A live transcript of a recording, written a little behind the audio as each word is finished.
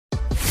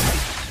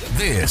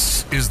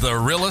This is the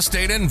Real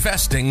Estate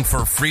Investing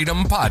for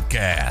Freedom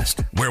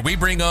podcast, where we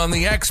bring on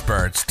the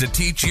experts to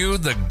teach you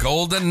the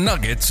golden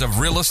nuggets of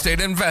real estate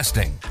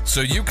investing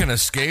so you can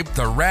escape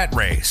the rat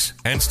race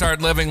and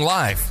start living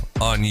life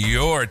on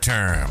your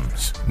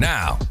terms.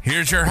 Now,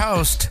 here's your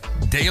host,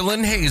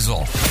 Dalen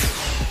Hazel.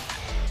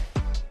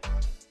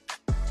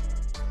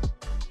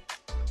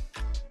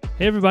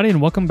 Hey everybody, and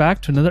welcome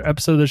back to another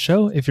episode of the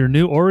show. If you're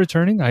new or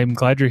returning, I'm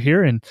glad you're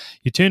here, and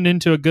you tuned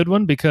into a good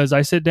one because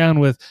I sit down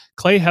with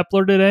Clay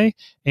Hepler today,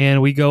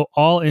 and we go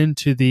all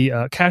into the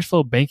cash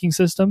flow banking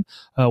system.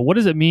 What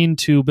does it mean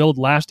to build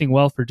lasting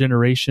wealth for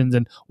generations,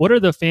 and what are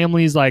the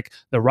families like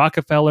the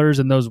Rockefellers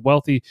and those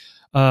wealthy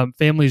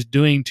families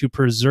doing to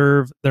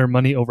preserve their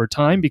money over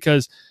time?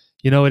 Because,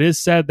 you know, it is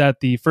said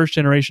that the first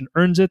generation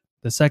earns it,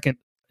 the second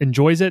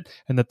enjoys it,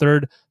 and the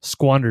third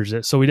squanders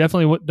it. So we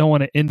definitely don't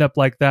want to end up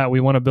like that. We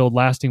want to build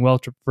lasting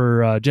wealth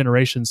for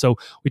generations. So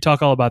we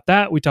talk all about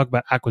that. We talk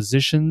about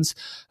acquisitions,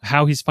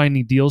 how he's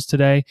finding deals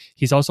today.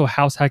 He's also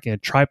house hacking a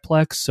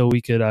triplex, so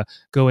we could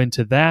go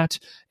into that.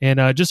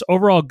 And just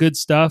overall good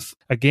stuff,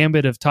 a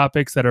gambit of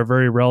topics that are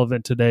very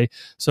relevant today.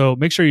 So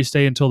make sure you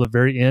stay until the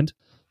very end.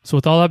 So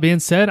with all that being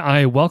said,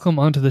 I welcome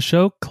onto the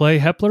show Clay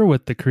Hepler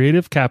with The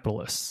Creative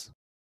Capitalists.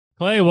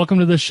 Clay, welcome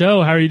to the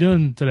show. How are you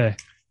doing today?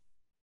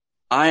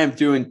 I am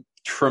doing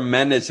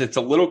tremendous. It's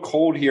a little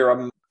cold here.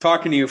 I'm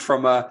talking to you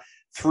from a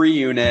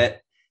 3-unit,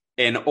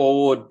 an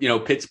old,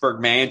 Pittsburgh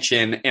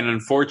mansion. And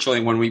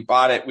unfortunately, when we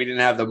bought it, we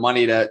didn't have the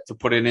money to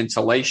put in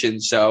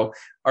insulation. So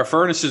our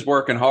furnace is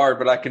working hard,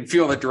 but I can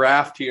feel the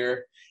draft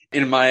here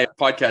in my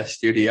podcast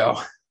studio.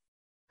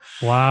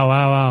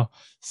 Wow.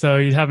 So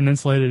you haven't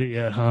insulated it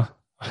yet, huh?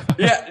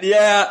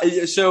 Yeah.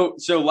 So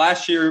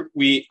last year,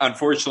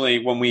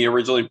 unfortunately, when we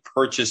originally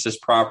purchased this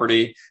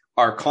property,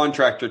 our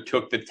contractor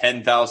took the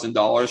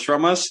 $10,000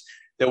 from us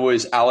that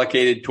was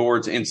allocated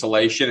towards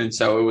insulation. And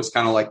so it was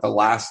kind of like the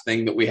last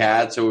thing that we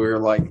had. So we were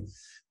like,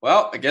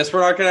 well, I guess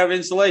we're not going to have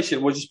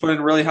insulation. We'll just put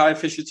in really high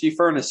efficiency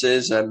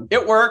furnaces. And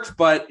it worked,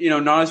 but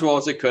not as well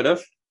as it could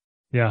have.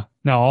 Yeah.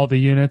 Now all the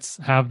units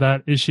have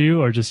that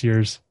issue or just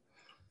yours?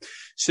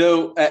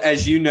 So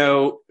as you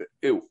know,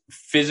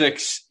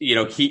 physics,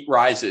 heat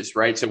rises,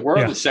 right? So we're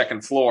on the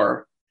second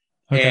floor,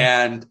 okay,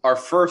 and our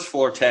first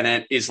floor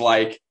tenant is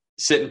like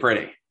sitting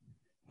pretty.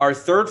 Our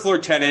third floor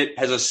tenant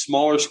has a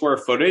smaller square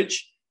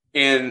footage,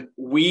 and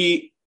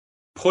we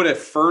put a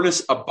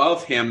furnace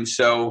above him.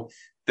 So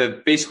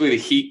basically the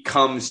heat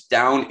comes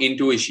down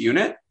into his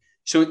unit.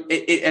 So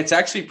it's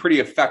actually pretty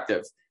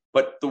effective.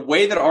 But the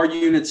way that our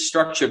unit's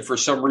structured, for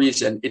some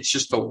reason, it's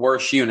just the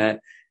worst unit.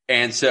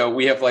 And so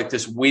we have like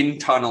this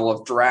wind tunnel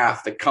of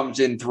draft that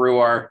comes in through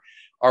our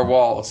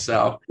walls.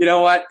 So you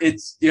know what?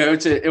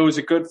 It was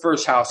a good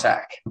first house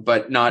hack,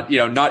 but not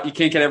you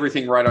can't get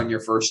everything right on your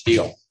first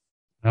deal.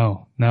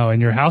 No.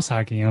 And you're house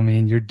hacking. I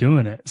mean, you're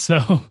doing it. So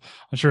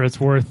I'm sure it's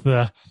worth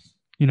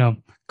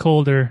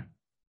colder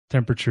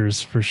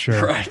temperatures for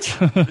sure. Right.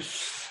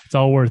 It's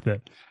all worth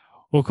it.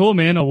 Well, cool,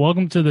 man.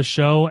 Welcome to the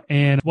show.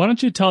 And why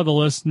don't you tell the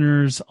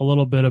listeners a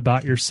little bit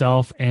about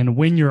yourself and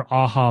when your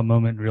aha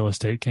moment in real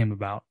estate came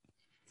about?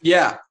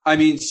 Yeah. I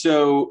mean,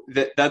 so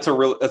that's a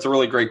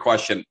really great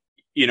question.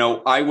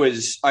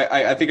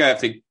 I think I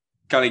have to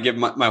kind of give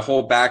my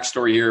whole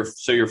backstory here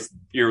so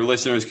your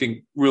listeners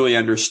can really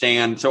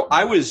understand. So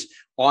I was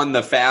on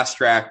the fast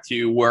track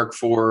to work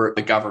for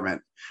the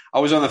government. I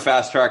was on the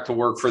fast track to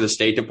work for the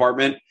State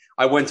Department.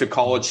 I went to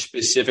college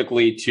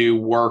specifically to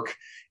work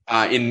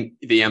in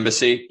the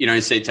embassy,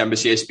 United States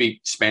Embassy. I speak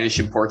Spanish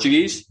and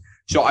Portuguese.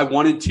 So I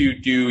wanted to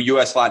do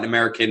U.S. Latin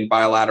American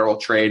bilateral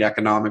trade,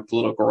 economic,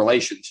 political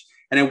relations.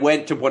 And I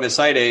went to Buenos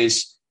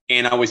Aires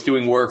and I was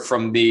doing work for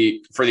the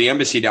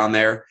embassy down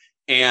there.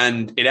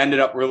 And it ended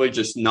up really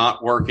just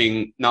not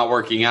working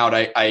out.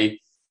 I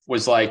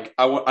was like,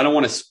 I don't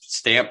want to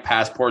stamp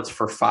passports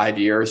for 5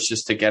 years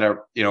just to get a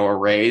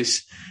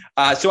raise.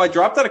 So I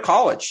dropped out of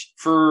college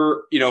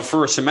for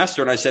a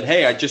semester, and I said,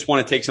 hey, I just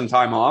want to take some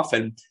time off.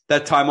 And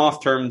that time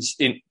off turned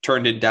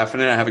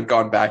indefinite. I haven't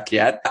gone back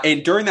yet.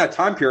 And during that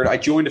time period, I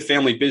joined a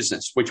family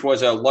business, which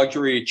was a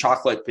luxury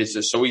chocolate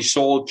business. So we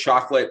sold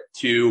chocolate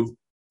to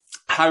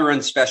higher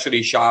end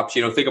specialty shops,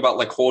 think about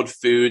like Whole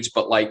Foods,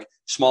 but like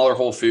smaller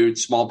Whole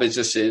Foods, small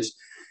businesses,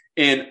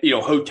 and,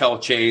 hotel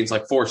chains,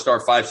 like 4-star,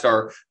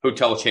 5-star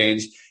hotel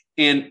chains.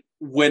 And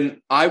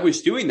when I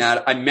was doing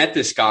that, I met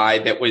this guy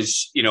that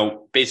was,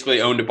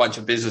 basically owned a bunch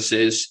of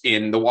businesses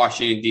in the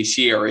Washington,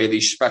 D.C. area,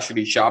 these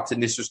specialty shops.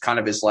 And this was kind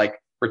of his like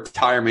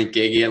retirement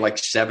gig. He had like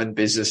 7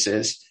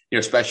 businesses,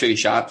 specialty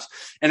shops.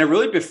 And I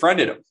really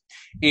befriended him.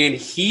 And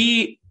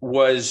he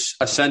was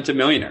a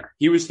centimillionaire.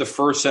 He was the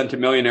first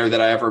centimillionaire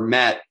that I ever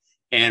met.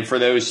 And for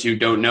those who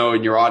don't know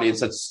in your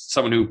audience, that's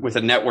someone who with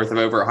a net worth of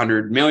over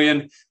 100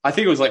 million. I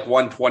think it was like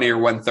 120 or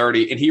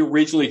 130. And he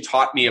originally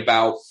taught me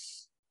about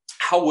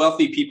how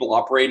wealthy people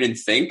operate and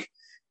think.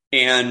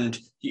 And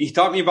he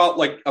taught me about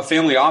like a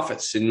family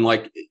office and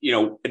like,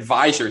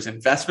 advisors,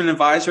 investment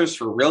advisors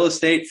for real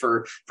estate,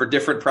 for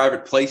different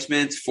private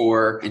placements,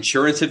 for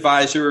insurance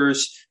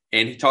advisors.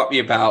 And he taught me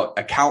about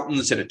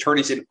accountants and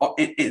attorneys and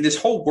this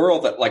whole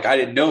world that like I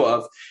didn't know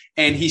of.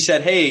 And he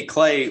said, "Hey,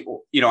 Clay,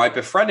 I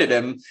befriended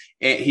him,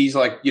 and he's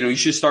like, you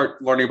should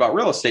start learning about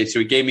real estate." So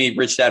he gave me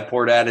Rich Dad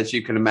Poor Dad, as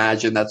you can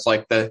imagine. That's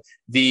like the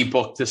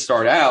book to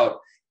start out.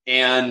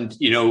 And,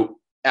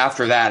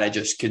 after that, I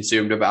just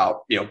consumed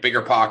about,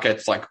 Bigger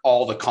Pockets, like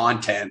all the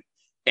content,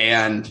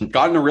 and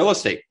got into real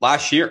estate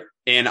last year.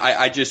 And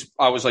I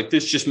was like,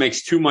 this just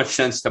makes too much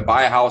sense to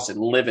buy a house and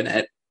live in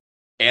it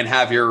and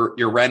have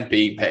your rent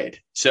being paid.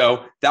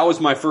 So that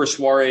was my first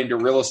foray into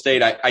real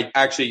estate. I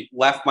actually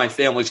left my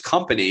family's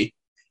company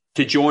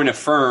to join a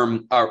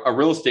firm, a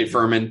real estate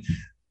firm. And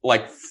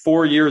like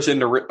 4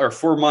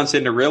 months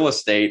into real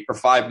estate, or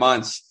 5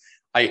 months,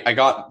 I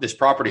got this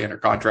property under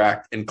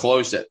contract and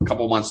closed it a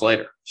couple months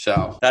later.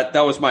 So that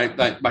was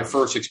my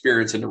first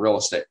experience into real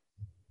estate.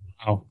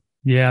 Oh,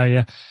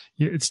 yeah.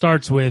 It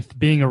starts with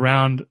being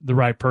around the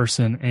right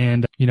person.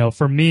 And,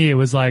 for me, it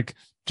was like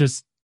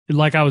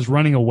I was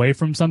running away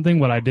from something,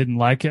 what I didn't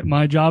like at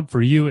my job.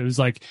 For you, it was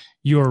like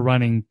you were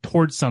running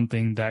towards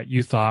something that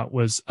you thought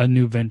was a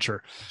new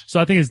venture. So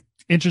I think it's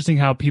interesting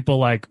how people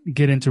like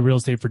get into real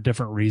estate for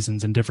different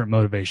reasons and different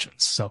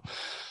motivations. So,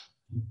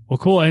 well,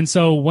 cool. And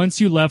so once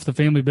you left the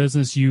family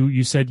business,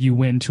 you said you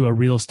went into a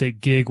real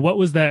estate gig. What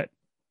was that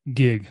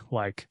gig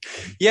like?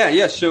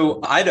 Yeah.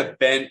 So I had a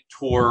bent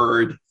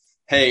toward,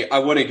 hey, I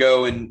want to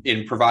go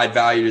and provide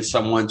value to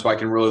someone so I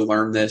can really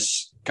learn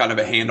this kind of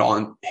a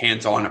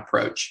hands-on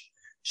approach.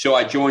 So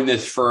I joined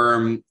this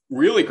firm,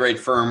 really great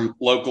firm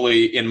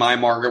locally in my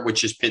market,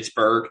 which is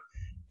Pittsburgh.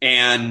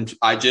 And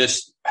I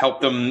just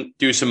helped them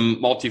do some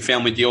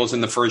multifamily deals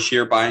in the first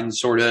year, buying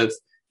sort of,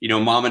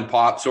 mom and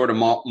pop sort of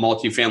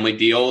multifamily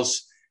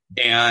deals.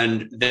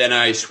 And then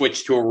I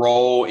switched to a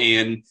role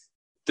in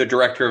the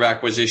director of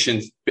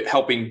acquisitions,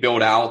 helping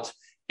build out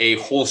a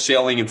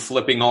wholesaling and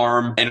flipping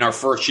arm. In our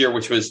first year,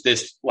 which was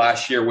this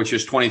last year, which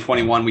was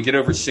 2021, we did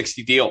over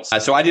 60 deals.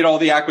 So I did all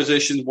the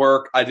acquisitions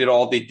work. I did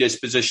all the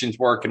dispositions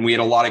work. And we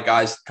had a lot of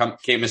guys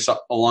came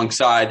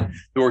alongside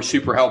who were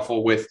super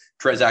helpful with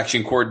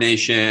transaction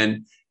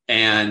coordination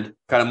and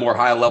kind of more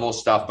high level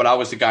stuff. But I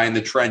was the guy in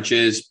the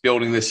trenches,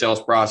 building the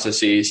sales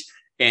processes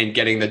and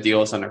getting the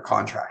deals under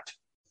contract.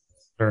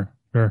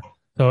 Sure.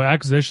 So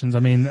acquisitions,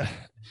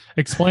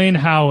 explain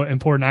how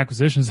important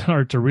acquisitions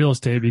are to real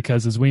estate,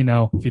 because as we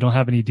know, if you don't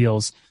have any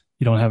deals,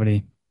 you don't have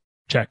any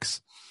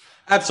checks.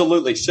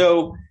 Absolutely.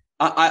 So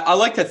I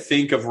like to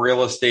think of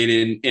real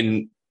estate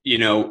in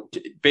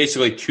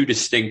basically two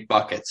distinct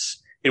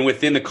buckets. And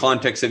within the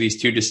context of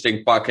these two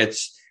distinct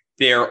buckets,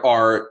 there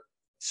are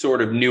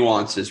sort of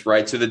nuances,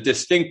 right? So the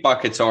distinct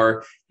buckets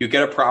are, you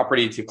get a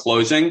property to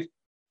closing,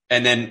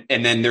 and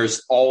then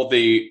there's all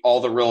the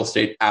real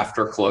estate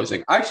after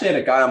closing. I actually had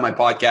a guy on my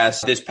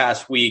podcast this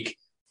past week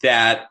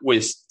that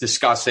was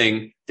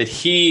discussing that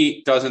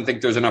he doesn't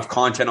think there's enough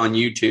content on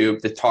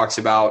YouTube that talks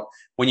about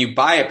when you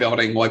buy a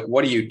building, like,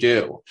 what do you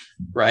do?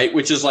 Right.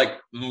 Which is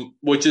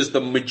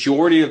the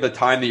majority of the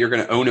time that you're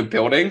going to own a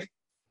building.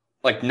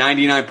 Like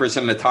 99%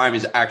 of the time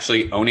is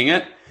actually owning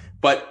it.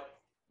 But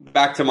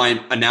back to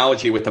my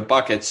analogy with the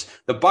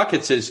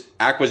buckets is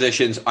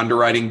acquisitions,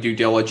 underwriting, due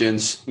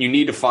diligence. You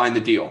need to find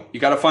the deal. You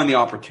got to find the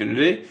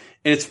opportunity.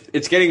 And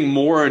it's getting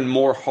more and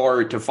more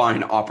hard to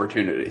find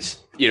opportunities,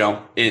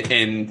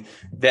 and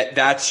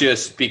that's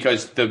just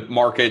because the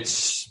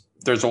markets,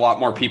 there's a lot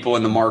more people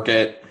in the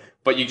market,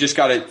 but you just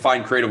got to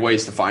find creative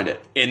ways to find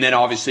it. And then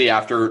obviously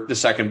after the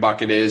second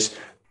bucket is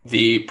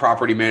the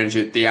property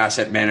management, the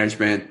asset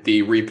management,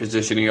 the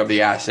repositioning of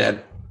the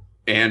asset,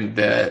 and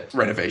the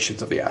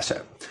renovations of the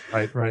asset.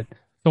 Right.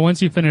 So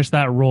once you finish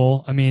that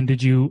role,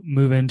 did you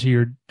move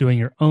into doing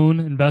your own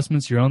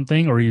investments, your own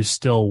thing, or are you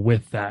still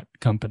with that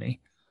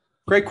company?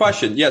 Great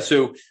question. Yeah.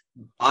 So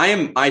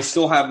I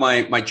still have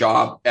my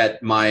job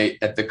at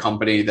the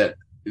company that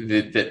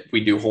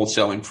we do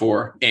wholesaling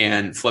for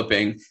and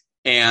flipping.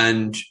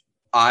 And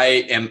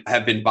I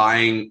have been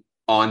buying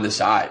on the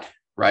side.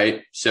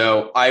 Right.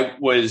 So I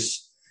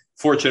was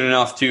fortunate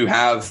enough to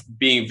have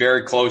being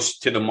very close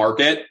to the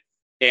market.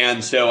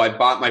 And so I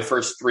bought my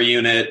first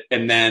 3-unit,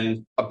 and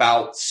then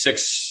about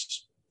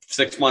six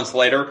months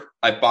later,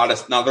 I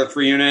bought another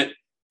 3-unit.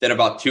 Then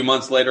about 2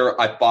 months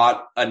later, I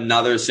bought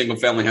another single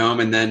family home.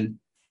 And then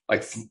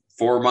like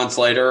 4 months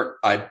later,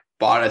 I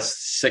bought a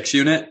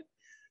 6-unit.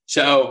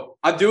 So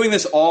I'm doing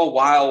this all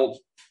while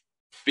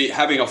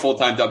having a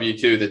full-time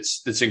W-2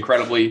 that's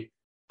incredibly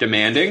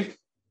demanding.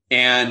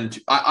 And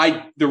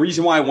the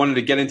reason why I wanted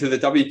to get into the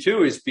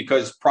W-2 is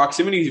because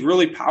proximity is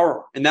really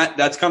powerful. And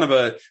that's kind of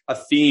a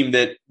theme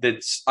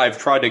that's I've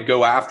tried to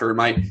go after in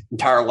my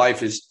entire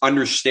life, is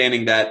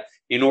understanding that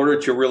in order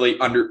to really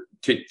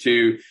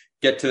to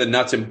get to the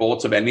nuts and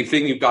bolts of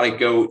anything, you've got to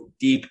go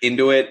deep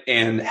into it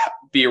and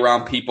be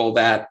around people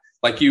that,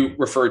 like you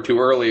referred to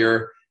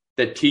earlier,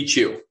 that teach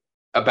you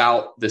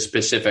about the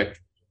specific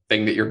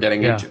thing that you're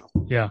getting into.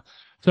 Yeah.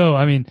 So,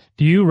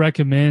 do you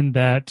recommend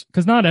that,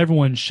 because not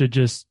everyone should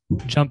just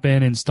jump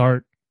in and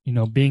start,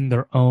 being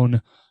their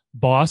own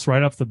boss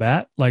right off the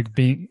bat, like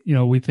being,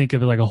 we think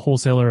of it like a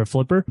wholesaler or a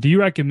flipper. Do you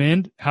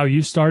recommend how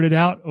you started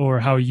out or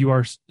how you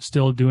are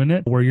still doing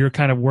it, where you're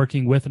kind of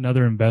working with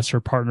another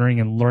investor, partnering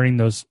and learning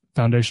those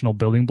foundational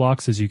building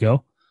blocks as you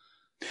go?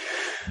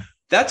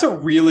 That's a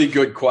really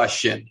good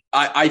question.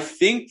 I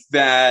think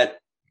that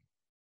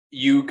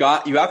you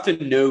have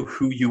to know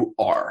who you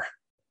are,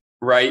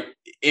 right?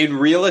 In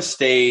real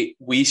estate,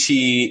 we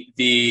see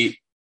the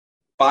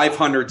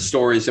 500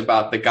 stories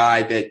about the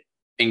guy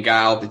and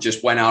gal that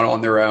just went out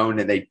on their own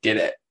and they did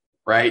it,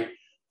 right?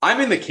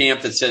 I'm in the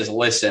camp that says,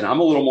 listen, I'm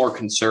a little more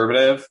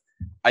conservative.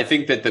 I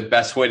think that the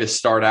best way to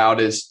start out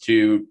is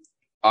to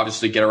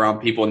obviously get around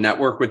people,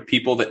 network with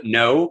people that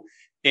know.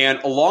 And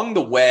along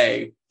the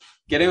way,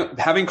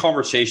 having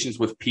conversations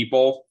with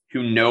people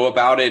who know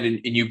about it and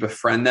you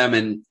befriend them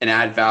and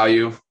add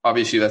value.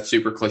 Obviously, that's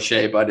super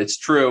cliche, but it's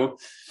true.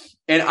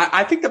 And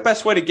I think the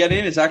best way to get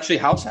in is actually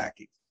house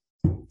hacking.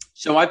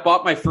 So I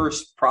bought my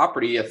first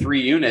property, a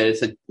 3-unit.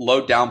 It's a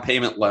low down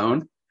payment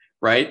loan,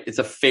 right? It's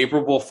a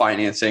favorable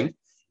financing.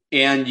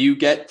 And you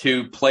get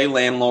to play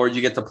landlord,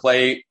 you get to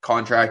play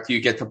contract, you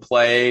get to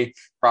play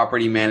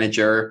property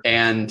manager.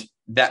 And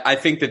that I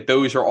think that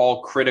those are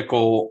all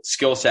critical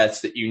skill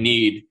sets that you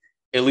need,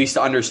 at least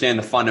to understand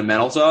the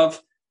fundamentals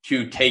of,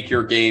 to take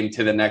your game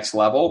to the next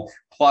level.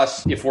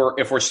 Plus, if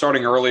we're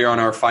starting earlier on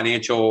our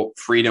financial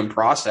freedom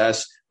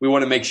process, we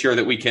want to make sure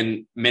that we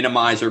can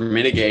minimize or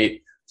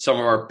mitigate some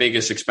of our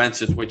biggest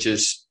expenses, which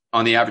is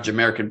on the average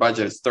American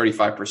budget, it's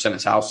 35%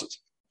 is houses.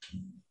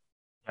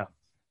 Yeah.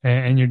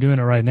 And you're doing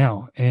it right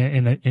now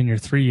in your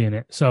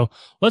 3-unit. So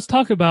let's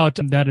talk about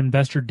that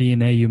investor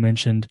DNA you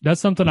mentioned.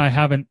 That's something I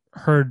haven't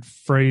heard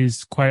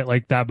phrased quite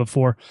like that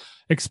before.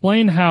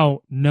 Explain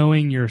how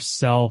knowing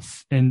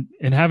yourself and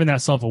having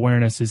that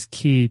self-awareness is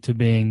key to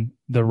being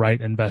the right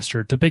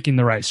investor, to picking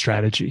the right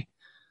strategy.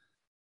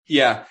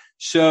 Yeah.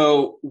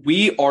 So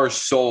we're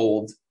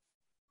sold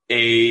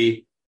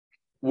the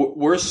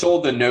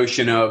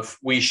notion of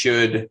we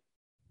should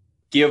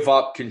give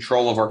up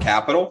control of our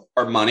capital,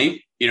 our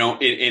money,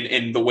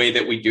 and the way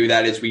that we do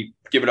that is we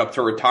give it up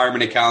to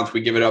retirement accounts.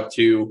 We give it up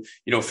to,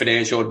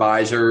 financial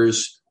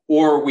advisors,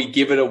 or we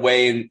give it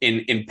away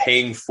in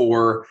paying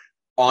for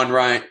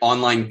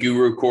online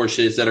guru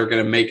courses that are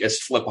going to make us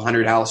flip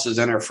 100 houses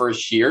in our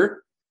first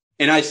year.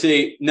 And I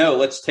say, no,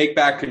 let's take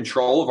back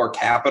control of our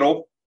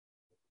capital,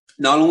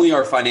 not only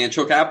our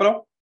financial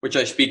capital, which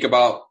I speak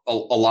about a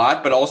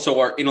lot, but also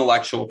our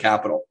intellectual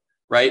capital,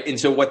 right? And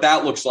so what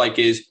that looks like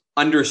is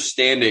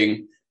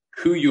understanding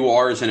who you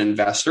are as an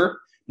investor.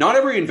 Not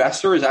every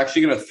investor is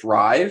actually going to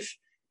thrive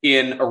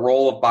in a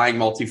role of buying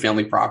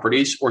multifamily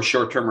properties or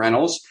short-term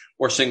rentals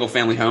or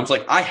single-family homes.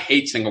 Like, I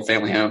hate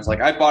single-family homes.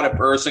 Like, I bought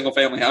a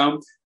single-family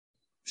home,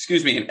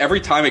 and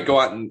every time I go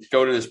out and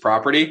go to this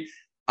property,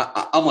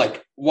 I'm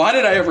like, why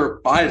did I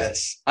ever buy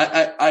this?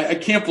 I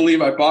can't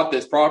believe I bought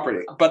this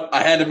property, but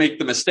I had to make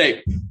the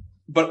mistake.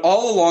 But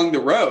all along the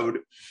road,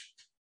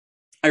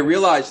 I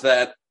realized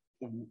that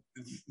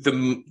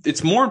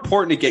it's more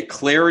important to get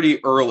clarity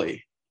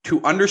early,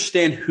 to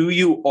understand who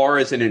you are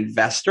as an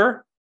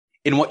investor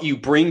and what you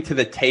bring to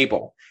the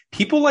table.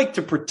 People like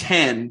to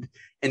pretend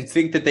and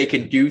think that they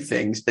can do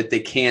things that they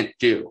can't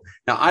do.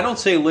 Now, I don't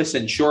say,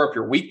 listen, shore up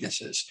your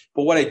weaknesses.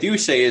 But what I do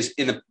say is,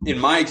 in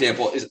my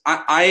example, is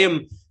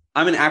I'm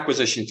an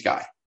acquisitions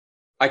guy.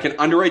 I can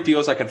underwrite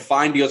deals. I can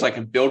find deals. I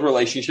can build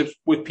relationships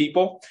with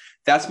people.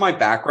 That's my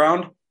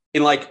background.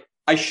 And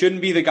I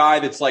shouldn't be the guy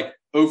that's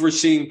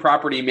overseeing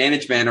property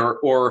management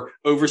or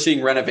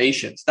overseeing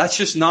renovations. That's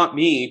just not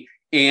me.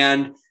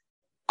 And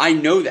I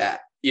know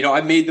that,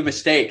 I made the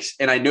mistakes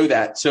and I know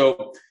that.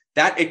 So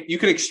that you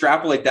can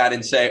extrapolate that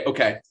and say,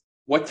 okay,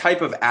 what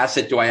type of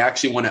asset do I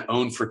actually want to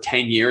own for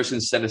 10 years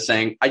instead of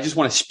saying, I just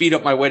want to speed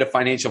up my way to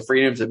financial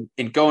freedoms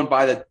and go and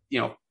buy the,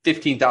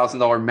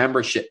 $15,000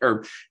 membership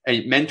or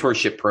a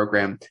mentorship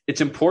program. It's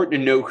important to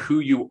know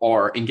who you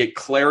are and get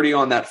clarity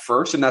on that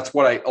first. And that's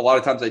what a lot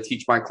of times I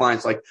teach my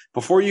clients,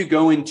 before you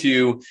going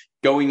into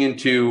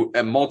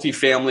a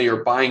multifamily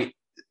or buying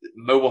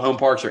mobile home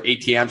parks or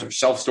ATMs or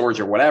self-storage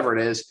or whatever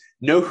it is,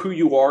 know who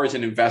you are as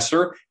an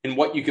investor and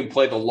what you can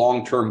play the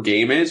long-term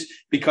game is.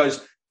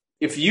 Because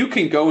if you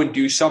can go and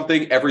do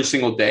something every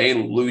single day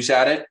and lose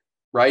at it,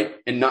 right,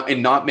 and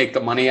not make the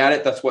money at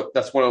it, that's one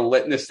of the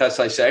litmus tests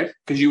I say,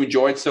 because you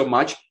enjoy it so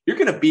much, you're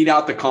going to beat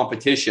out the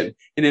competition.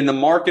 And in the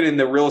market, in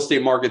the real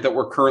estate market that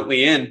we're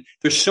currently in,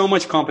 there's so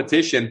much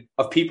competition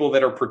of people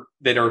that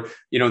are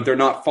they're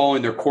not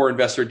following their core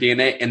investor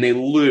DNA, and they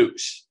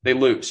lose.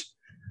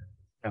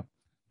 Yeah,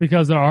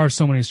 because there are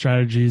so many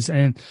strategies,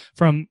 and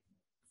from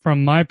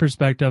my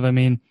perspective, I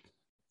mean,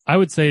 I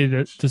would say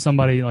that to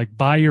somebody,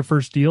 buy your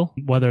first deal,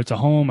 whether it's a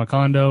home, a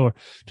condo, or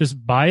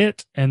just buy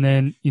it and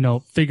then,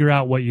 figure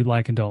out what you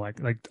like and don't like.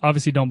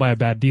 Obviously don't buy a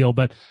bad deal,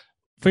 but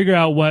figure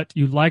out what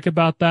you like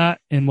about that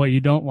and what you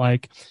don't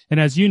like. And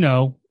as you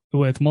know,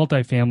 with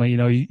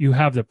multifamily, you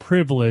have the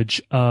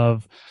privilege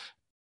of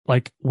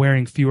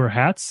wearing fewer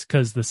hats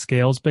because the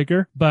scale's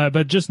bigger,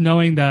 but just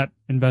knowing that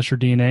investor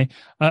DNA,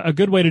 a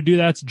good way to do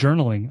that's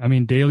journaling. I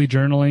mean, daily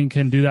journaling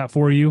can do that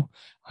for you.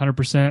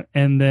 100%.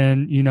 And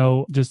then,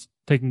 just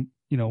taking,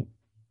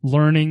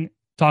 learning,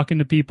 talking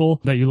to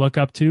people that you look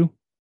up to,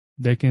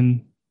 they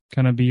can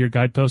kind of be your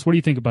guidepost. What do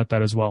you think about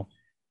that as well?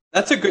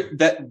 I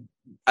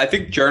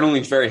think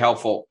journaling is very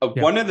helpful.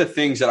 Yeah. One of the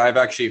things that I've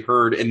actually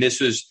heard, and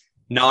this is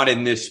not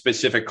in this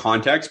specific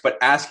context, but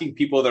asking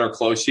people that are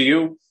close to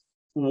you,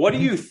 what do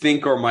you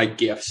think are my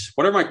gifts?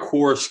 What are my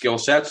core skill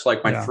sets,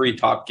 like my 3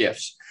 top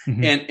gifts?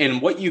 Mm-hmm.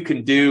 And what you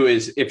can do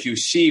is, if you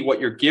see what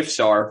your gifts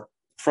are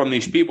from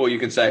these people, you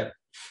can say,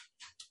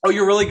 oh,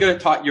 you're really good at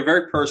talking. You're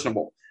very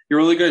personable. You're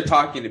really good at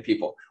talking to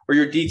people, or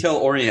you're detail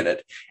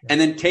oriented.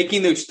 And then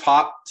taking those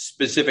top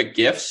specific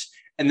gifts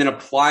and then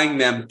applying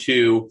them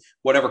to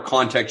whatever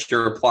context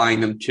you're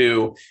applying them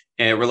to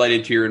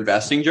related to your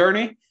investing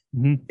journey.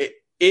 Mm-hmm.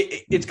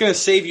 It's going to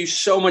save you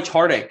so much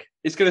heartache.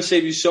 It's going to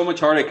save you so much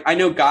heartache. I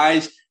know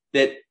guys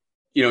that,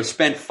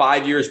 spent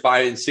 5 years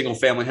buying single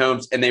family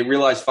homes, and they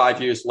realized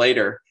 5 years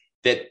later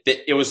that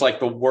it was like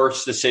the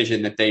worst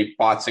decision that they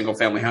bought single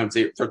family homes.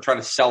 They're trying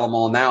to sell them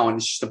all now, and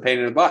it's just a pain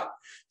in the butt.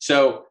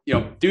 So,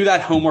 do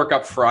that homework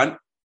up front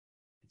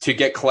to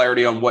get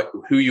clarity on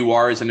who you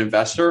are as an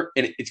investor,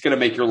 and it's going to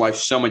make your life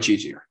so much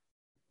easier.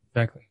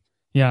 Exactly.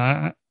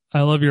 Yeah.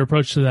 I love your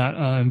approach to that,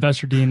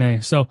 investor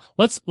DNA. So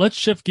let's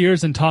shift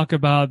gears and talk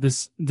about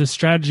this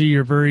strategy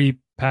you're very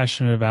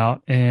passionate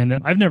about. And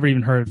I've never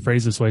even heard it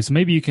phrased this way. So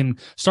maybe you can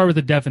start with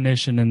the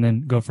definition and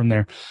then go from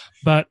there.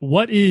 But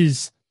what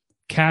is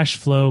cash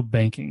flow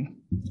banking?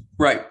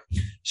 Right.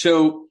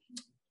 So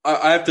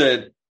I have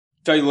to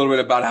tell you a little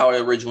bit about how I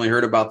originally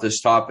heard about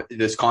this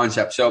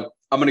concept. So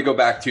I'm going to go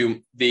back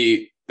to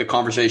the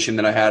conversation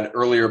that I had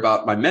earlier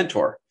about my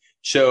mentor.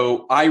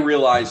 So I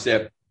realized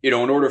that, in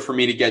order for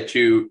me to get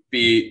to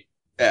be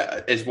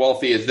as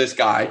wealthy as this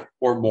guy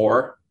or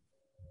more,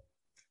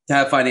 to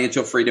have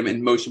financial freedom,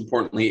 and most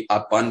importantly,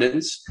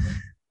 abundance,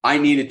 I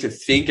needed to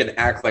think and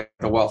act like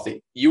the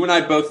wealthy. You and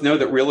I both know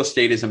that real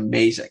estate is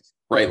amazing,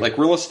 right? Like,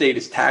 real estate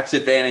is tax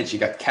advantage. You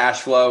got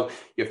cash flow,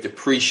 you have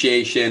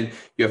depreciation,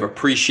 you have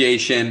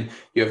appreciation,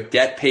 you have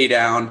debt pay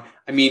down.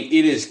 I mean,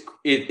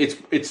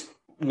 it's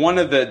one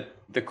of the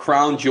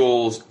crown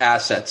jewels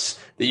assets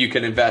that you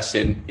can invest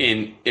in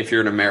if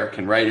you're an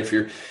American, right? If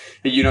you're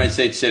a United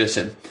States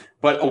citizen.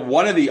 But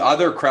one of the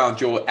other crown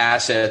jewel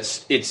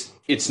assets,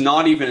 it's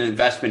not even an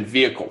investment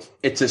vehicle.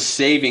 It's a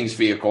savings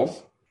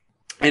vehicle.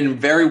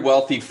 And very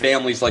wealthy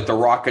families like the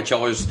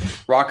Rockefellers,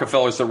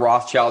 the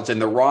Rothschilds,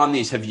 and the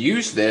Romneys have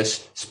used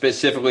this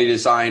specifically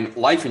designed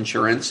life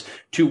insurance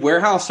to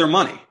warehouse their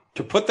money,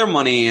 to put their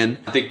money in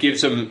that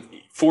gives them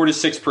 4 to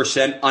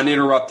 6%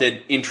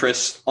 uninterrupted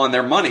interest on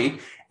their money.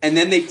 And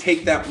then they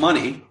take that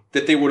money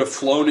that they would have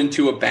flown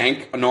into a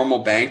bank, a normal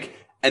bank,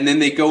 and then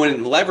they go in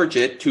and leverage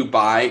it to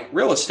buy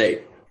real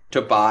estate,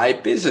 to buy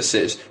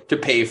businesses, to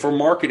pay for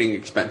marketing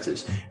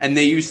expenses. And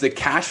they use the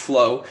cash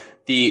flow,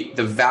 the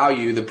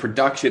value, the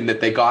production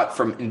that they got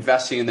from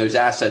investing in those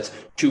assets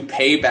to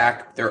pay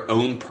back their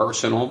own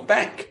personal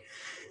bank.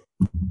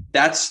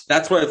 That's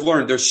what I've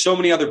learned. There's so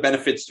many other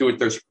benefits to it.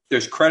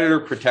 There's creditor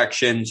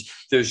protections,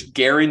 there's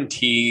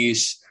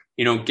guarantees,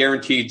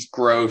 guaranteed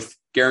growth,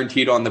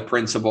 guaranteed on the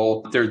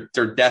principal. There's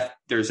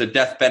a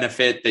death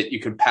benefit that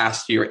you can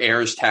pass to your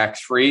heirs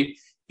tax free.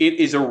 It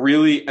is a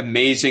really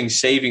amazing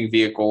saving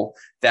vehicle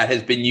that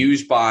has been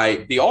used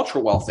by the ultra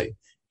wealthy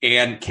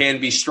and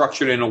can be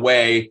structured in a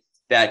way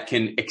that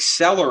can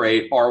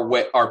accelerate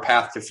our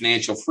path to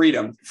financial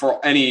freedom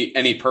for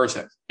any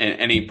person.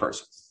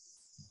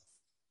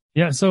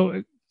 Yeah.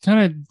 So kind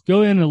of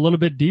go in a little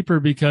bit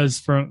deeper, because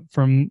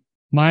from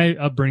my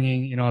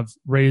upbringing, I've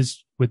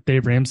raised with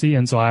Dave Ramsey,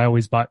 and so I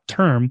always bought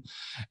term.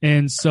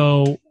 And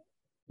so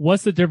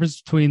what's the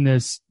difference between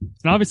this?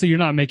 And obviously you're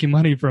not making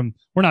money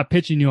we're not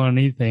pitching you on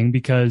anything,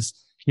 because,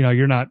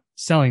 you're not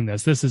selling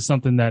this. This is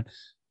something that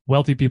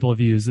wealthy people have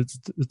used.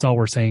 It's all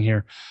we're saying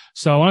here.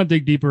 So I want to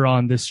dig deeper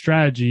on this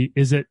strategy.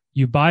 Is it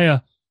you buy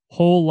a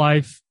whole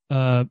life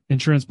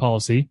insurance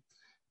policy,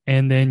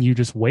 and then you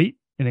just wait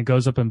and it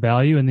goes up in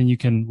value, and then you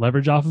can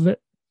leverage off of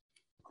it?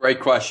 Great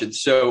question.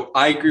 So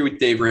I agree with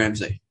Dave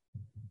Ramsey.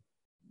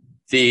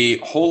 The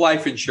whole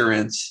life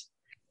insurance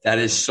that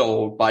is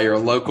sold by your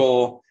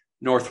local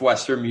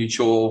Northwestern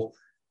Mutual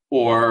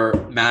or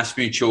Mass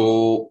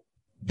Mutual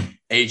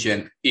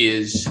agent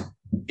is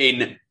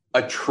an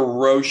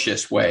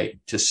atrocious way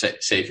to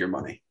save your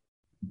money.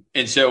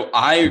 And so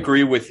I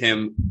agree with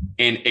him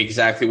in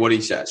exactly what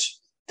he says.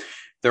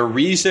 The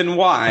reason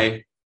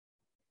why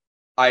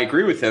I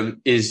agree with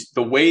him is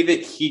the way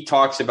that he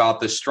talks about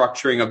the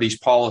structuring of these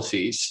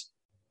policies,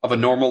 of a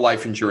normal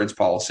life insurance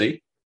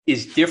policy,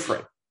 is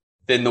different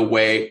than the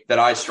way that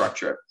I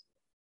structure it.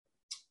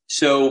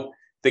 So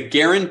the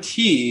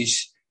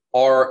guarantees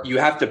are, you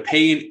have to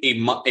pay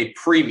a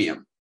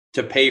premium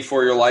to pay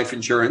for your life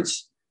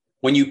insurance.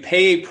 When you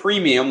pay a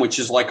premium, which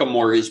is like a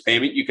mortgage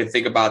payment, you can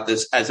think about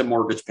this as a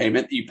mortgage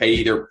payment. You pay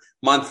either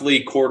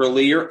monthly,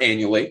 quarterly, or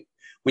annually.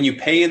 When you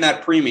pay in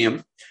that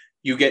premium,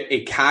 you get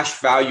a cash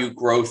value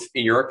growth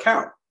in your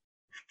account.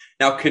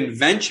 Now,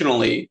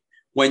 conventionally,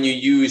 when you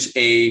use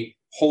a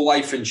whole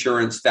life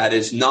insurance that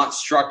is not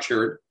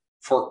structured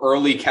for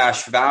early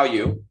cash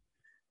value,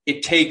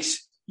 it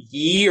takes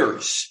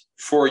years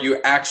for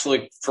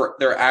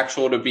their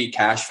actual to be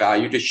cash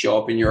value to show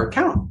up in your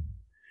account,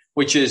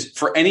 which is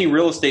for any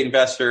real estate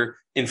investor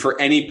and for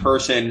any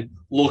person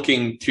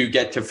looking to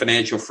get to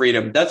financial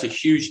freedom, that's a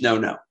huge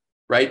no-no,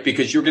 right?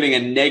 Because you're getting a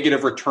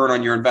negative return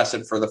on your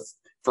investment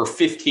for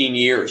 15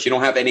 years. You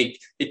don't have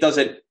it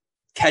doesn't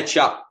catch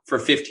up for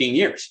 15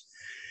 years.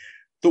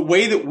 The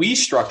way that we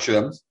structure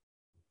them,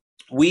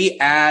 we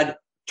add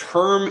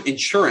term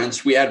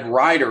insurance, we add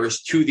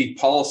riders to the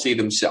policy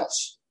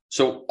themselves.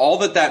 So all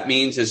that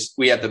means is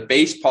we have the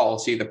base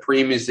policy, the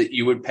premiums that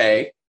you would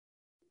pay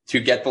to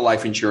get the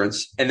life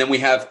insurance. And then we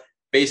have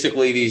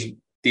basically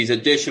these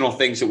additional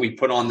things that we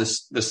put on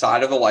the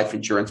side of the life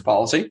insurance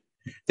policy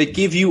that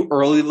give you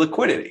early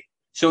liquidity.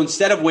 So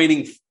instead of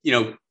waiting,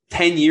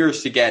 10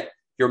 years to get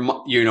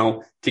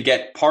to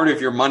get part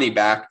of your money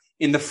back,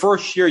 in the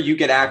first year, you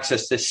get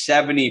access to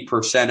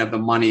 70% of the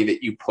money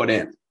that you put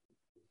in.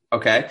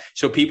 Okay.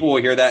 So people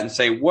will hear that and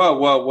say,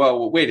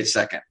 whoa, wait a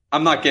second.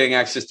 I'm not getting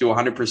access to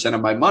 100%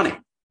 of my money.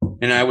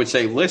 And I would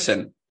say,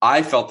 listen,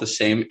 I felt the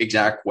same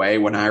exact way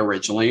when I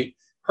originally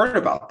heard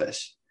about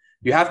this.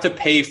 You have to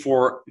pay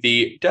for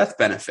the death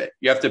benefit.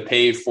 You have to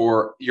pay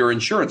for your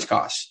insurance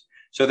costs.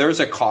 So there's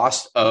a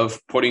cost of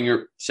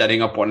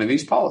setting up one of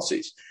these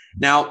policies.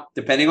 Now,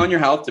 depending on your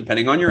health,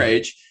 depending on your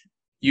age,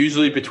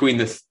 usually between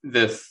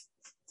the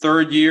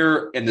third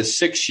year and the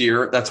sixth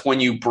year, that's when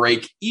you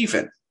break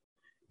even.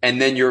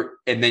 And then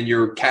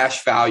your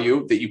cash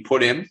value that you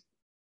put in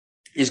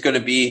is going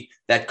to be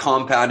that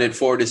compounded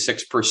 4 to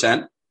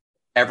 6%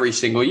 every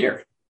single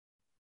year.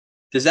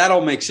 Does that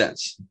all make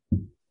sense?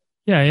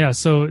 Yeah.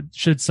 So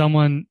should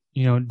someone,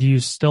 do you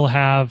still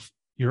have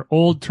your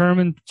old term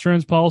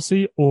insurance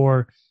policy,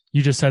 or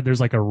you just said there's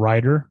like a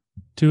rider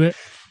to it?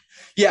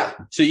 Yeah.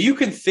 So you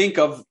can think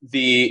of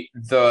the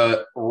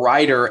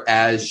rider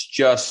as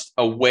just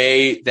a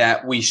way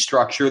that we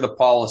structure the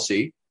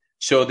policy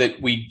so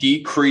that we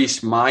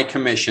decrease my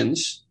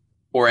commissions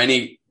or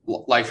any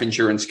life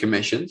insurance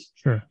commissions.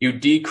 Sure. You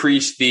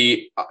decrease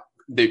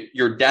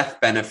your death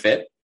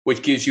benefit,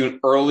 which gives you an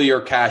earlier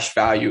cash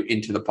value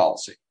into the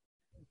policy.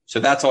 So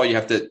that's all you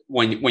have to,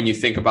 when you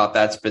think about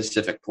that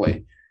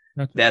specifically,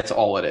 that's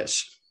all it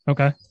is.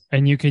 Okay.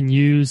 And you can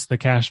use the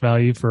cash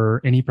value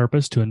for any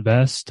purpose, to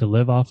invest, to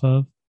live off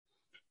of?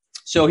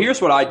 So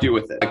here's what I do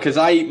with it, because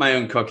I eat my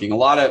own cooking. A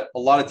lot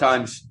of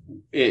times,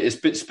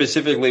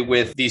 specifically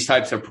with these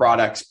types of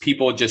products,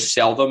 people just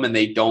sell them and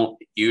they don't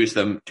use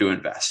them to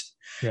invest.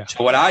 Yeah.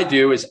 So what I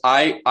do is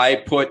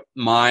I put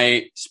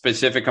my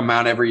specific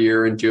amount every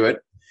year into it,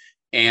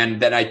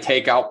 and then I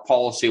take out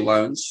policy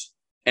loans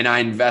and I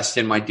invest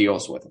in my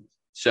deals with them.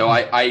 So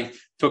I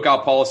took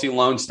out policy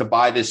loans to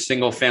buy this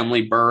single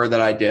family burr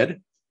that I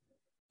did,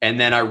 and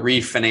then I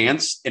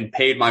refinanced and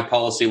paid my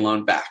policy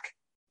loan back.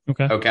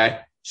 Okay.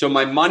 So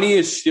my money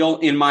is still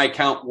in my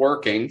account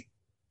working,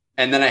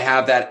 and then I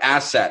have that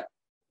asset,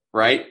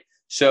 right?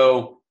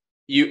 So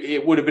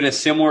it would have been a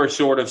similar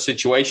sort of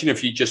situation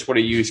if you just would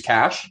have used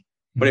cash.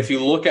 But if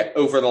you look at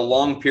over the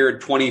long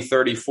period, 20,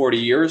 30, 40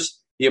 years,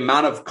 the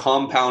amount of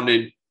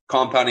compounding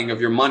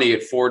of your money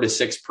at 4 to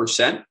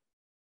 6%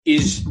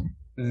 is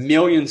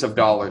millions of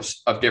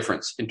dollars of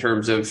difference in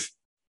terms of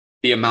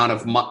the amount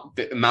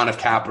of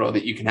capital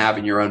that you can have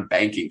in your own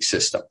banking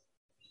system.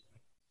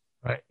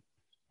 Right.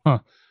 Huh.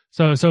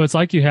 So it's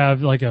like you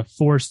have like a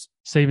forced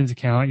savings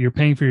account, you're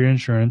paying for your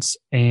insurance,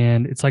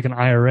 and it's like an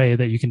IRA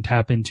that you can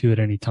tap into at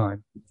any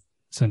time,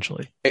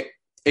 essentially.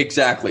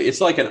 Exactly.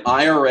 It's like an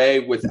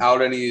IRA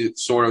without any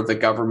sort of the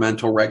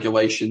governmental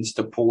regulations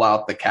to pull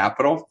out the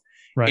capital.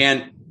 Right.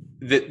 And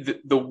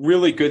the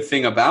really good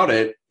thing about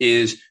it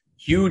is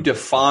you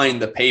define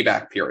the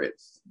payback period.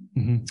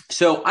 Mm-hmm.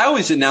 So I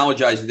always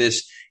analogize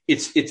this.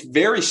 It's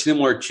very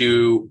similar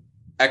to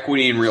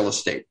equity in real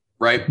estate,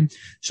 right? Mm-hmm.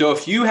 So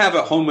if you have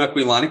a home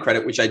equity line of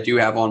credit, which I do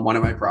have on one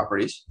of my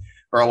properties,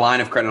 or a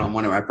line of credit on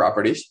one of my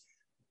properties,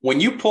 when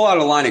you pull out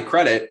a line of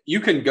credit, you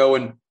can go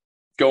and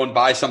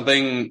buy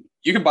something.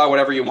 You can buy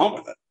whatever you want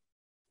with it.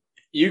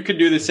 You could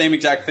do the same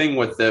exact thing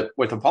with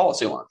the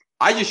policy loan.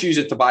 I just use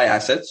it to buy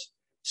assets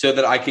so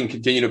that I can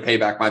continue to pay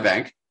back my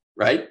bank,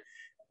 right?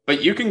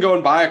 But you can go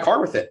and buy a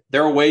car with it.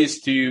 There are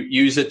ways to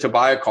use it to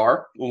buy a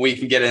car. We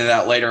can get into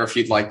that later if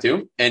you'd like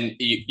to. And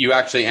you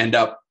actually end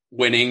up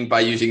winning by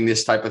using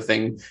this type of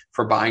thing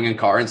for buying a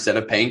car instead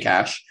of paying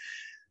cash.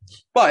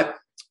 But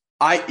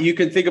you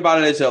can think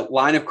about it as a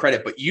line of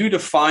credit, but you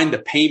define the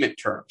payment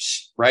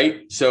terms,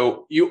 right?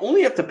 So you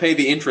only have to pay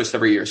the interest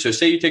every year. So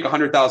say you take a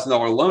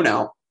 $100,000 loan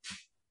out,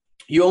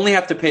 you only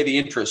have to pay the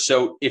interest.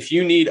 So if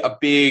you have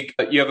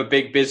a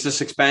big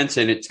business expense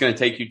and it's going to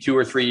take you 2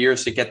 or 3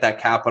 years to get that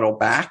capital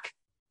back,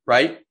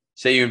 right?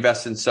 Say you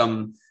invest in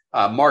some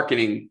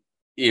marketing,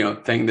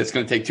 thing that's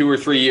going to take 2 or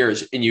 3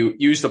 years, and you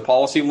use the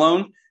policy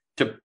loan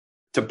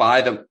to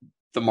buy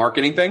the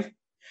marketing thing.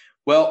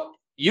 Well,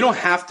 you don't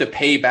have to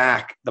pay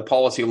back the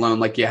policy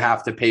loan like you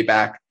have to pay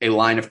back a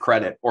line of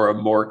credit or a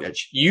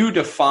mortgage. You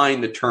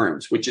define the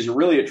terms, which is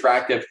really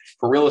attractive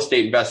for real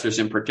estate investors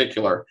in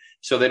particular.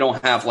 So they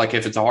don't have, like,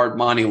 if it's a hard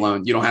money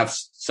loan, you don't have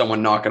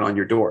someone knocking on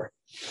your door.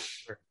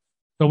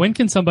 So when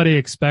can somebody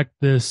expect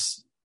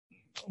this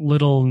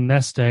little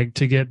nest egg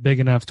to get big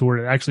enough to where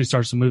it actually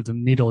starts to move the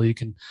needle? You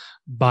can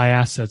buy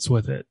assets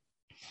with it.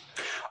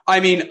 I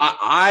mean,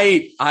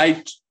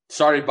 I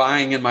started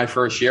buying in my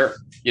first year.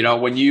 You know,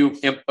 when you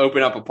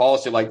open up a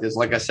policy like this,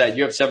 like I said,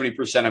 you have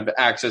 70% of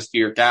access to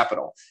your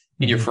capital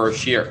in your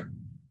first year.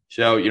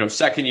 So, you know,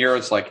 second year,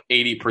 it's like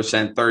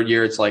 80%. Third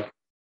year, it's like,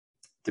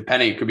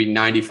 depending, it could be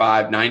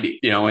 95,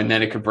 90, you know, and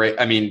then it could break.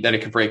 I mean, then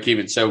it could break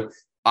even. So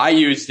I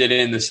used it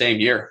in the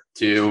same year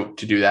to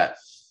do that.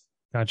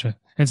 Gotcha.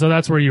 And so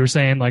that's where you were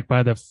saying, like,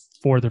 by the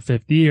fourth or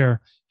fifth year,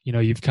 you know,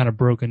 you've kind of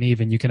broken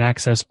even. You can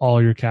access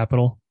all your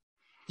capital.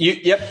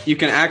 Yep. You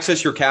can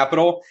access your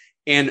capital.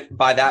 And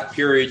by that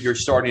period, you're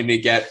starting to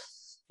get,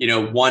 you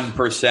know,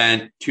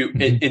 1%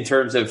 in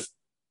terms of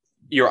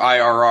your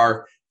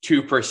IRR,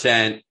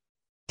 2%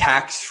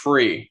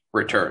 tax-free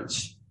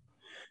returns.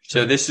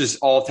 So this is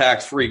all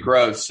tax-free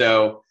growth.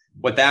 So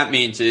what that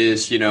means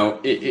is, you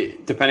know,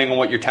 depending on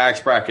what your tax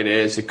bracket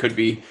is, it could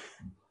be,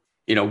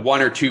 you know,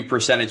 1 or 2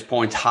 percentage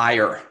points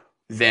higher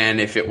than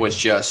if it was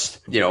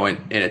just, you know,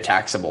 in a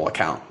taxable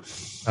account.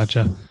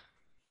 Gotcha.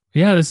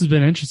 Yeah, this has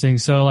been interesting.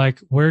 So, like,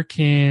 where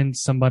can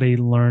somebody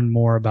learn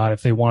more about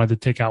if they wanted to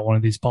take out one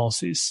of these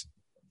policies?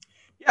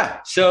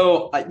 Yeah.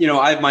 So, you know,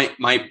 I have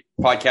my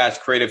podcast,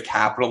 Creative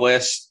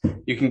Capitalist.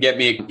 You can get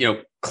me, you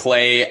know,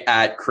 Clay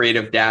at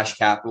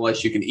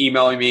Creative-Capitalist. You can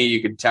email me.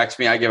 You can text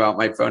me. I give out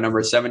my phone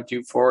number,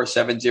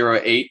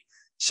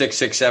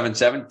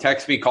 724-708-6677.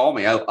 Text me, call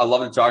me. I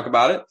love to talk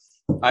about it.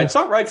 It's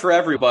not right for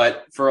everyone,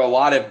 but for a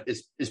lot of,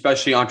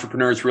 especially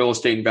entrepreneurs, real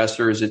estate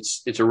investors,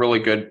 it's a really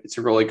good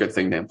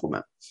thing to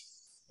implement.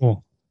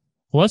 Cool.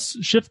 Well,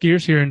 let's shift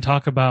gears here and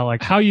talk about,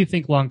 like, how you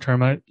think long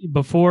term.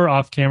 Before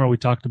off camera, we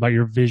talked about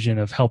your vision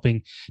of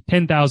helping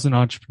 10,000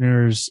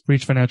 entrepreneurs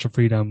reach financial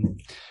freedom,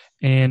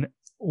 and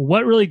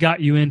what really got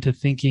you into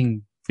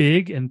thinking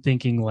big and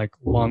thinking, like,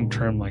 long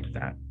term like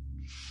that.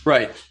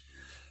 Right.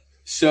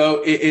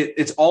 So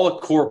it's all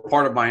a core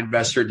part of my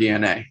investor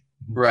DNA.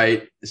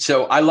 Right.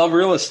 So I love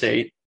real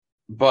estate,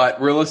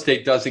 but real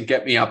estate doesn't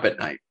get me up at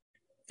night,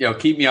 you know,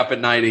 keep me up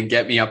at night and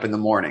get me up in the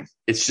morning.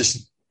 It's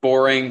just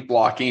boring,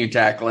 blocking and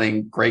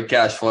tackling, great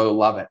cash flow.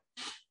 Love it.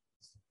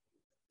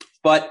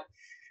 But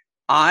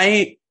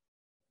I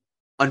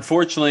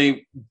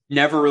unfortunately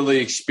never really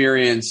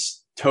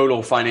experienced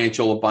total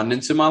financial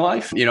abundance in my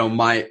life. You know,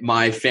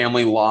 my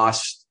family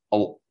lost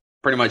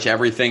pretty much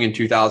everything in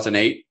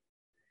 2008.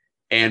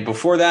 And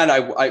before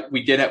that,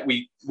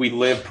 we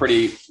lived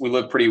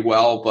pretty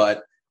well,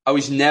 but I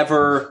was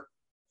never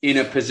in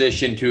a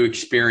position to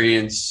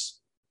experience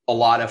a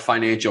lot of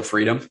financial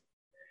freedom.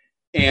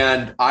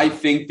 And I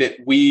think that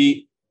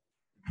we,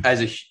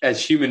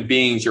 as human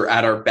beings, are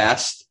at our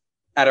best,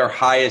 at our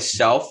highest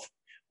self,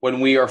 when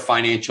we are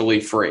financially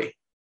free.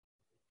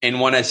 And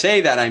when I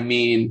say that, I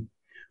mean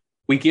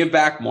we give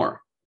back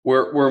more.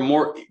 We're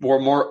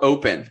more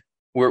open.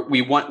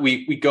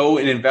 We go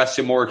and invest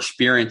in more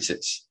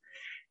experiences.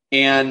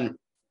 And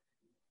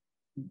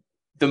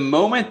the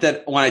moment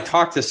that when I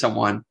talk to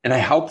someone and I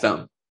help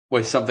them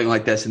with something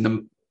like this,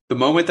 and the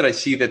moment that I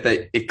see that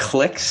it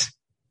clicks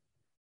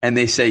and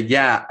they say,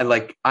 yeah, I'm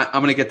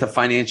going to get the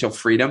financial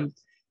freedom,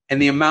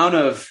 and the amount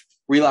of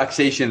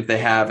relaxation that they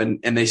have, and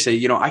they say,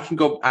 you know, I can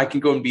go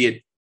and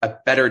be a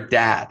better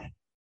dad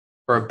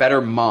or a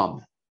better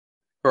mom,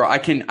 or I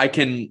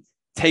can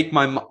take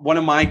one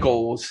of my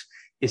goals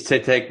is to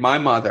take my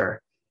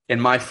mother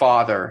and my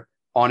father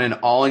on an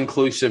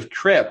all-inclusive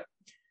trip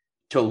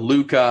to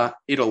Lucca,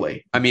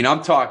 Italy. I mean,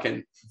 I'm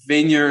talking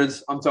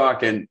vineyards, I'm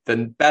talking the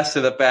best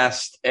of the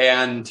best,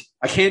 and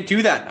I can't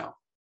do that now.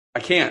 I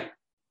can't.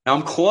 Now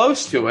I'm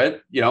close to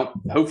it, you know,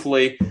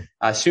 hopefully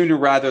sooner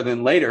rather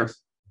than later.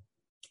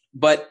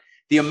 But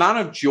the amount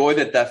of joy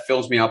that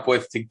fills me up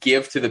with to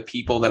give to the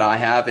people that I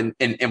have, and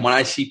when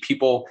I see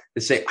people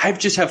that say, I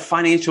just have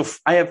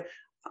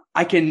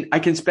I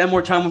can spend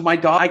more time with my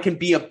dog. I can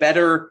be a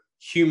better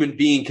human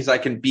being because I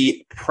can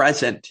be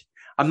present.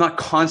 I'm not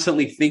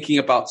constantly thinking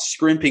about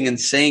scrimping and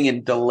saying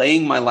and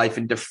delaying my life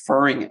and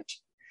deferring it.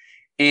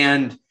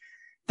 And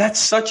that's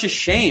such a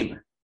shame,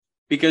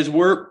 because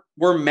we're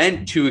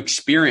meant to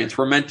experience,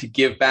 we're meant to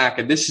give back.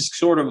 And this is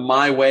sort of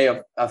my way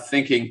of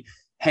thinking,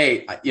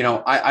 hey, you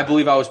know, I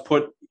believe I was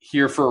put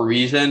here for a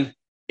reason,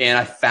 and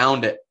I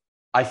found it.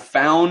 I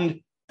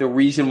found the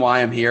reason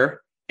why I'm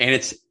here, and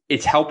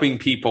it's helping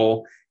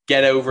people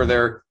get over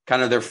their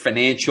kind of their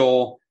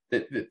financial,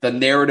 the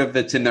narrative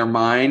that's in their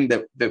mind,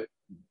 that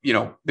you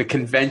know, the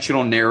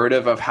conventional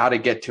narrative of how to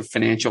get to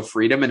financial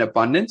freedom and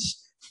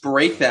abundance,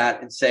 break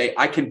that and say,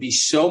 I can be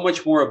so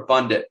much more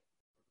abundant,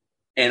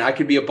 and I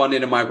can be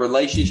abundant in my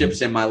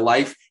relationships, in my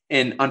life.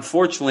 And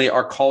unfortunately,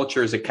 our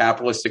culture is a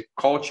capitalistic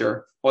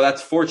culture. Well,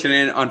 that's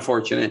fortunate and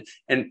unfortunate.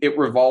 And it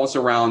revolves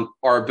around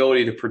our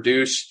ability to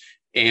produce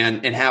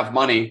and have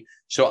money.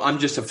 So I'm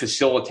just a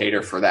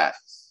facilitator for that.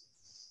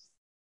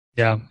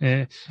 Yeah,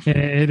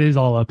 it is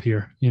all up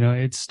here.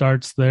 It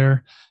starts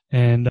there.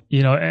 And,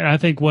 and I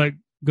think what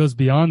goes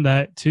beyond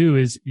that too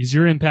is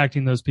you're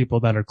impacting those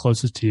people that are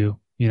closest to you,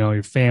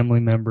 your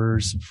family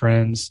members,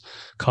 friends,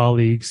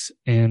 colleagues,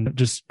 and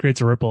just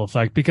creates a ripple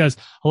effect, because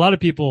a lot of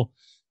people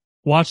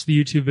watch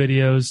the YouTube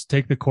videos,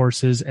 take the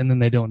courses, and then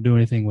they don't do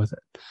anything with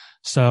it.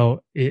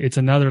 So it's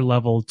another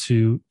level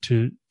to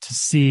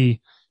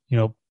see,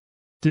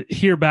 to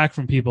hear back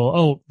from people,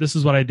 oh, this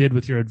is what I did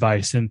with your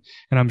advice. And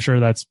I'm sure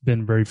that's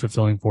been very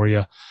fulfilling for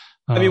you.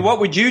 I mean,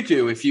 what would you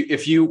do if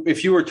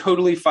you were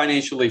totally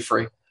financially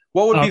free?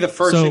 What would be the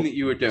first thing that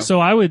you would do? So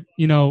I would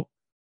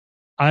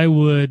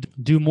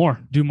do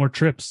more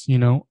trips,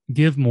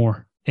 give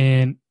more.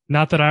 And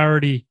not that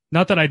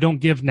I don't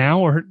give now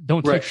or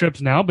don't take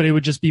trips now, but it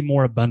would just be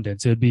more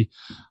abundance. It would be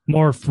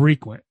more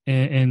frequent.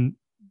 And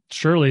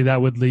surely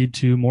that would lead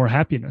to more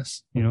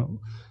happiness,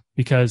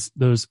 because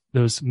those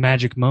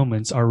magic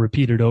moments are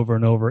repeated over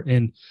and over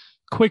in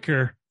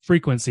quicker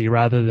frequency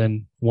rather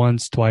than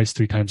once, twice,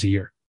 3 times a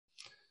year.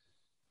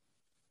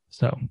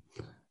 So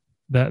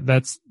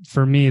that's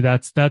for me,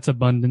 that's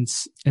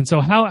abundance. And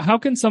so how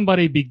can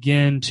somebody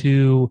begin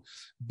to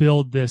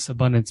build this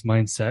abundance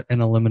mindset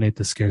and eliminate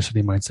the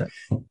scarcity mindset?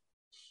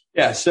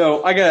 Yeah.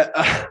 So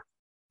I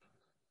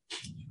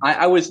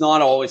was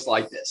not always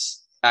like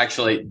this.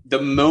 Actually,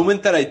 the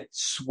moment that I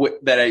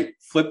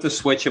flipped the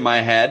switch in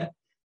my head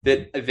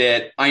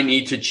that I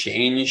need to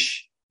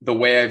change the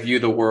way I view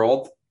the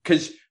world,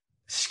 because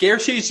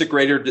scarcity is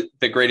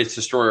the greatest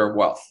destroyer of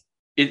wealth.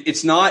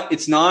 It's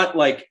not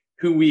like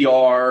who we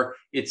are.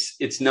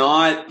 It's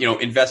not,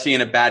 investing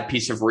in a bad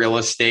piece of real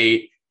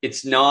estate.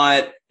 It's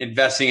not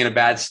investing in a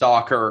bad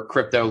stock or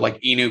crypto like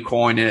Inu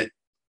coin and it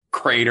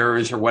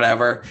craters or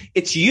whatever.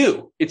 It's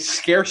you. It's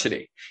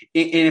scarcity.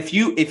 And if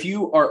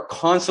you are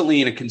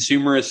constantly in a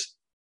consumerist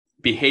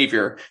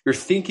behavior, you're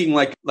thinking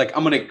like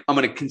I'm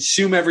gonna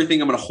consume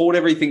everything. I'm gonna hold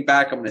everything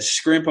back. I'm gonna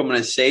scrimp. I'm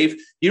gonna save.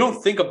 You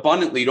don't think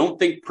abundantly. You don't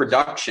think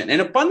production. And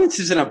abundance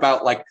isn't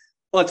about like,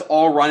 let's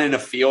all run in a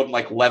field and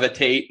like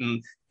levitate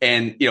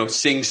and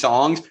sing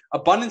songs.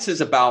 Abundance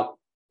is about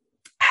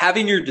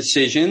having your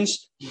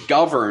decisions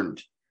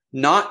governed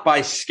not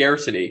by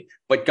scarcity,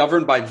 but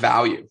governed by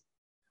value.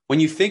 When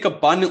you think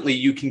abundantly,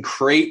 you can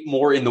create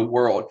more in the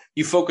world.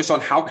 You focus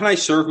on how can I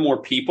serve more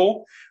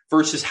people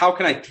versus how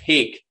can I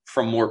take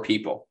from more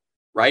people,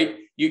 right?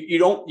 You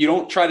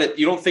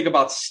don't think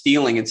about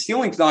stealing, and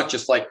stealing's not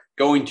just like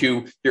going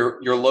to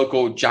your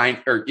local giant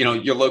or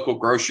your local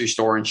grocery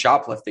store and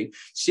shoplifting.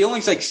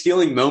 Stealing's like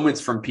stealing moments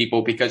from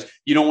people because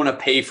you don't want to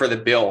pay for the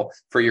bill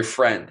for your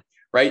friend,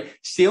 right?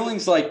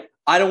 Stealing's like,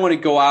 I don't want to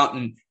go out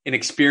and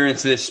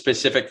experience this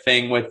specific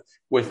thing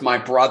with my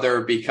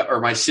brother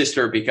or my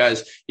sister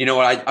because you know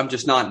what,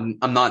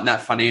 I'm not in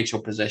that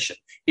financial position.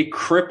 It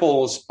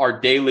cripples our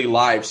daily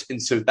lives,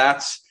 and so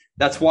that's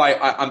why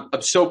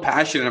I'm so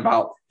passionate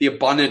about the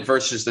abundant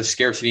versus the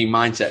scarcity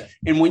mindset.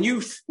 And when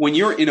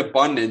you're in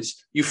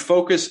abundance, you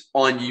focus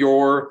on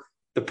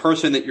the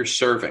person that you're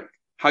serving,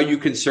 how you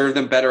can serve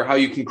them better, how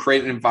you can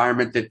create an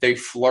environment that they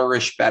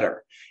flourish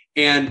better.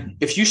 And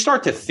if you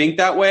start to think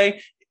that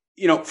way,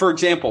 for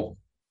example,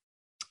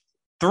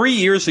 3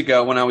 years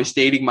ago when I was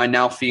dating my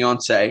now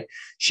fiance,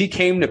 she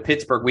came to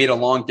Pittsburgh. We had a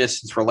long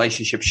distance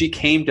relationship. She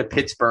came to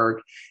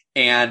Pittsburgh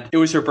and it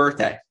was her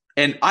birthday.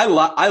 And I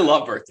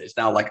love birthdays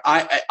now. Like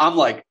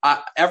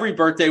every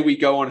birthday we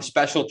go on a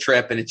special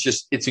trip and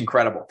it's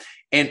incredible.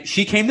 And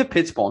she came to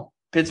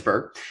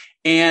Pittsburgh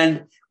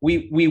and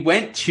we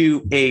went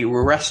to a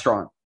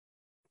restaurant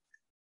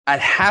at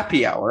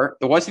happy hour.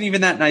 It wasn't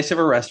even that nice of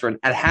a restaurant.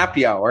 At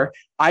happy hour,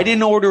 I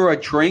didn't order a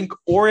drink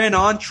or an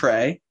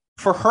entree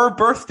for her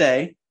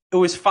birthday. It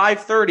was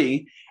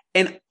 5:30.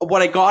 And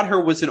what I got her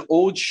was an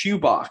old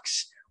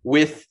shoebox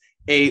with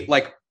a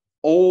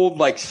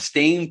old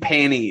stained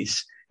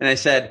panties. And I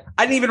said,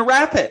 I didn't even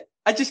wrap it.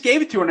 I just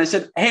gave it to her. And I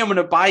said, hey, I'm going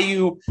to buy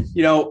you,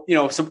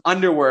 some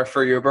underwear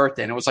for your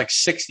birthday. And it was like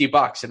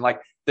 $60. And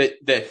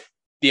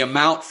the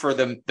amount for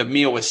the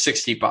meal was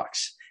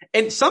 $60.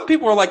 And some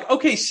people are like,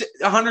 okay,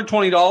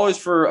 $120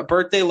 for a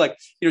birthday.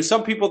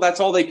 Some people, that's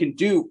all they can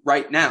do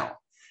right now.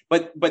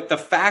 But the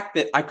fact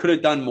that I could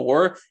have done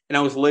more and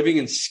I was living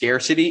in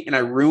scarcity and I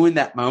ruined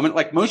that moment.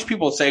 Like most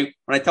people say,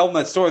 when I tell them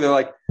that story, they're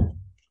like,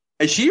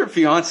 is she your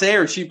fiance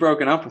or is she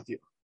broken up with you?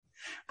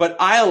 But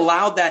I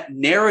allowed that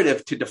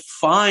narrative to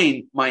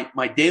define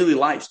my daily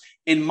lives.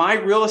 And my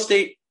real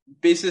estate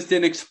business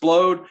didn't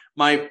explode.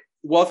 My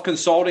wealth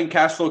consulting,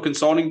 cash flow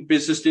consulting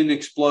business didn't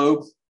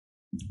explode.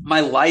 My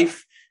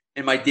life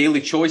and my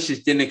daily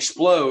choices didn't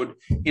explode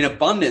in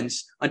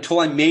abundance until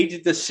I made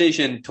the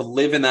decision to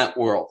live in that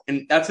world.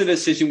 And that's a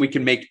decision we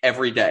can make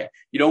every day.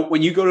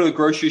 When you go to the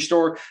grocery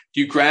store,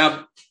 do you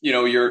grab,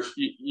 your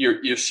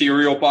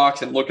cereal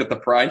box and look at the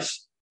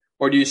price?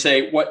 Or do you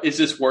say, what is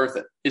this worth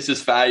it? Is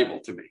this valuable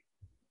to me?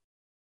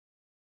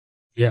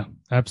 Yeah,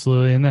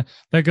 absolutely. And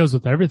that goes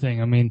with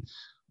everything. I mean,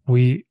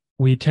 we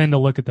tend to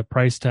look at the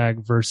price tag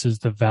versus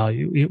the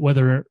value,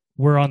 whether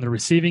we're on the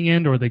receiving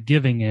end or the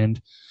giving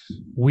end,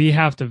 we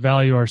have to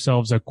value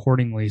ourselves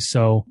accordingly.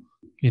 So,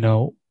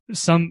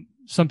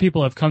 some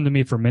people have come to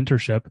me for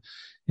mentorship,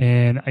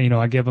 and,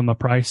 I give them a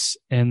price,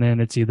 and then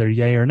it's either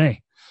yay or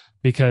nay,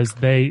 because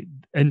they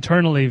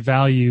internally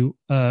value,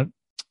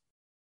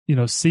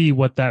 see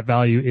what that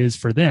value is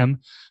for them.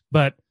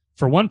 But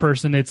for one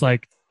person, it's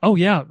like, oh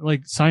yeah,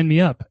 like sign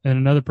me up. And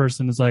another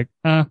person is like,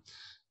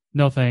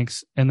 no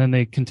thanks. And then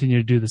they continue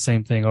to do the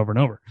same thing over and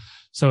over.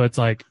 So it's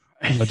like,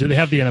 do they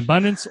have the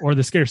abundance or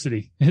the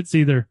scarcity? It's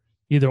either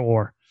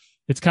or.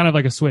 It's kind of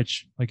like a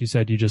switch. Like you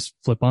said, you just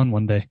flip on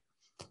one day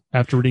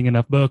after reading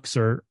enough books,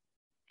 or,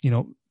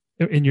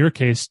 in your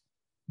case,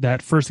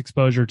 that first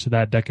exposure to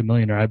that Deca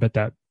Millionaire, I bet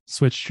that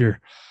switched your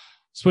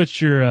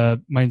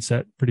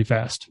mindset pretty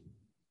fast.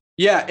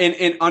 Yeah.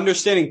 And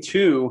understanding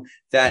too,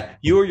 that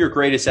you are your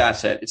greatest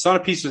asset. It's not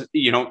a piece of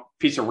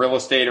real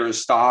estate or a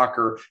stock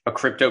or a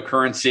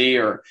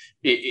cryptocurrency, or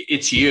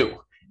it's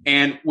you.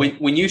 And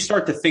when you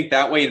start to think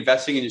that way,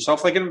 investing in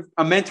yourself, like in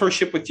a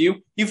mentorship with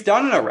you, you've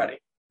done it already,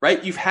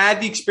 right? You've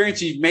had the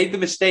experience, you've made the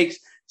mistakes.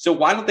 So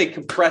why don't they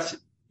compress,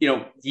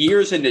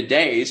 years into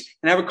days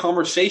and have a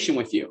conversation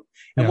with you?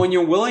 And when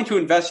you're willing to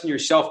invest in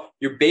yourself,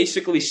 you're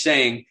basically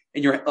saying,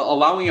 and you're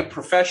allowing a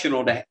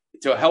professional to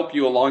help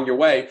you along your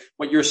way.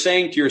 What you're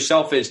saying to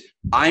yourself is,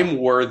 I'm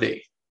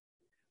worthy.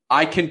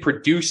 I can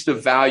produce the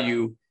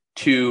value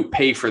to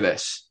pay for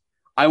this.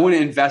 I want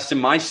to invest in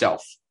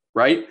myself,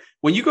 right?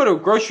 When you go to a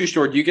grocery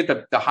store, do you get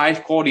the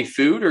highest quality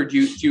food, or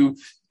do you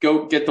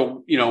go get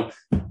the,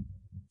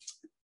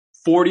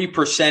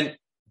 40%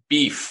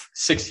 beef,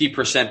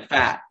 60%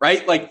 fat,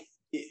 right? Like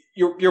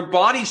your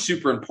body's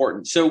super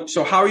important. So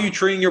how are you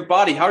treating your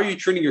body? How are you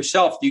treating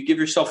yourself? Do you give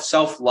yourself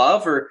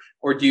self-love,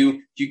 or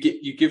do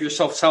you give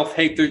yourself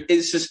self-hate?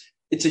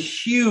 It's a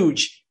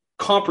huge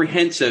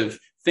comprehensive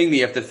thing that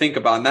you have to think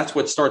about. And that's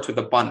what starts with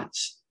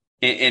abundance.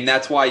 And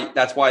that's what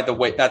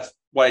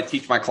I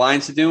teach my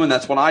clients to do. And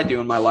that's what I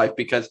do in my life,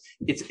 because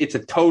it's a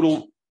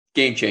total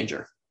game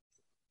changer.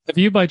 Have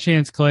you, by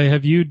chance, Clay,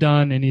 have you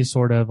done any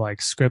sort of like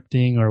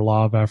scripting or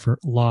law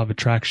of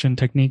attraction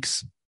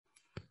techniques?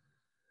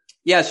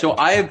 Yeah. So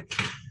I've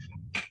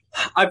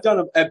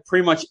done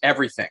pretty much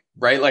everything,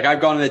 right? Like I've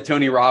gone to the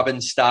Tony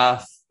Robbins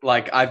stuff.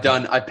 Like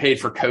I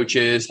paid for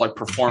coaches, like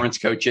performance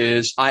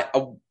coaches.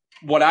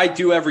 What I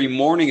do every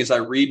morning is I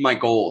read my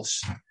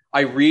goals.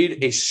 I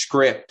read a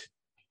script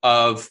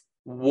of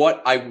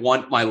what I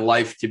want my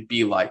life to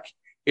be like.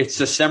 It's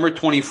December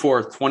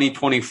 24th,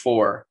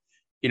 2024.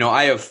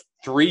 I have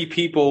 3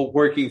 people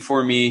working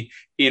for me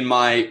in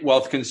my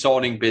wealth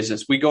consulting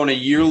business. We go on a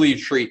yearly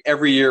retreat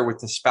every year with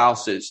the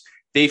spouses.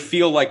 They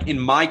feel like in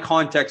my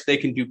context, they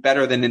can do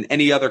better than in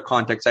any other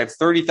context. I have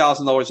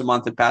 $30,000 a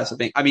month in passive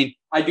income. I mean,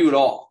 I do it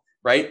all,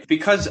 right?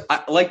 Because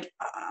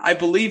I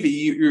believe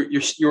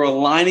you're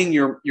aligning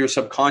your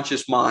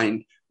subconscious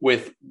mind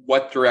with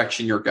what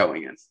direction you're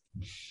going in.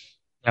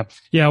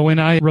 Yeah. When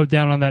I wrote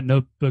down on that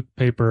notebook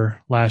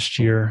paper last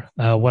year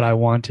what I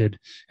wanted,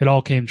 it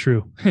all came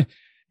true.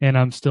 And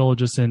I'm still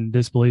just in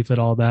disbelief at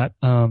all that.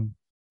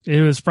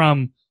 It was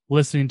from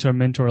listening to a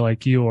mentor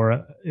like you,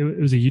 or it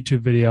was a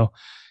YouTube video,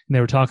 and they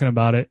were talking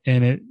about it.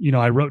 And it,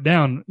 I wrote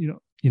down,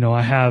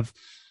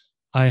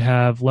 I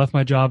have left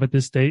my job at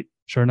this date.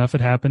 Sure enough,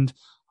 it happened.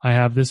 I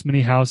have this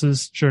many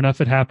houses. Sure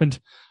enough, it happened.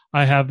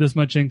 I have this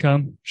much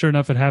income. Sure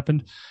enough, it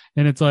happened.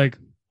 And it's like,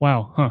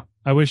 wow,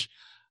 I wish.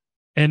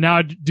 And now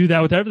I do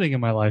that with everything in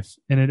my life,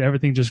 and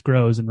everything just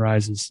grows and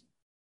rises.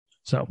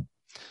 So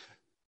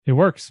it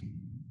works.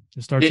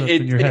 It starts up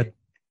in your head.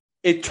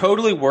 It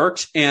totally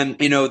works. And,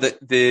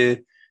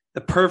 the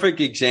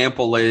perfect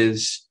example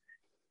is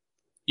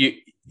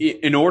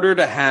in order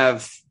to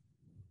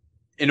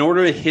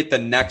hit the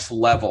next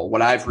level,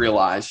 what I've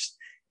realized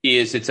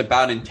is it's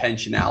about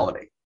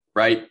intentionality,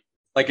 right?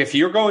 Like if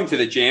you're going to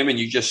the gym and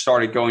you just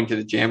started going to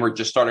the gym or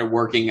just started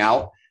working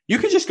out, you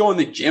could just go in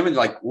the gym and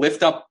like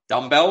lift up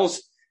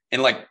dumbbells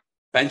and like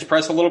bench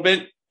press a little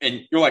bit.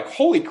 And you're like,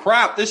 holy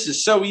crap, this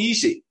is so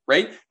easy,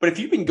 right? But if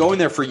you've been going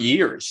there for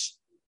years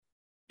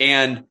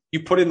and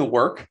you put in the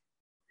work,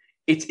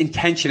 it's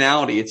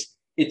intentionality.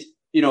 It's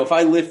if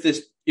I lift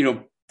this,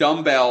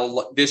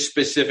 dumbbell this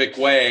specific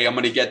way, I'm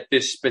going to get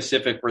this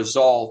specific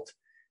result.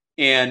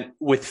 And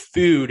with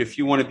food, if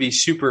you want to be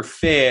super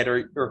fit,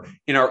 or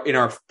in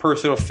our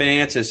personal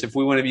finances, if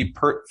we want to be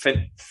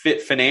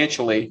fit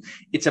financially,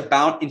 it's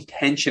about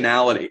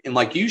intentionality. And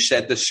like you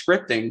said, the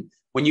scripting,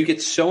 when you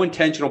get so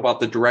intentional about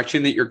the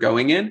direction that you're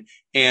going in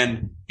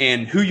and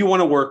who you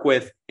want to work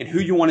with and who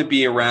you want to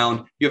be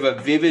around, you have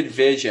a vivid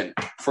vision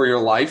for your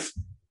life.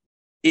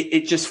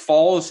 It just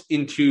falls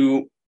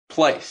into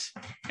place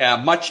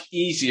much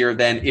easier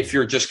than if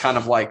you're just kind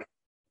of like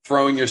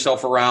throwing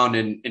yourself around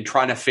and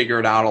trying to figure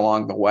it out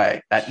along the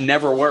way. That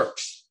never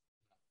works.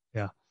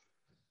 Yeah.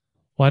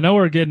 Well, I know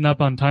we're getting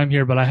up on time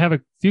here, but I have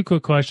a few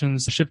quick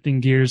questions,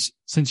 shifting gears.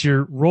 Since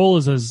your role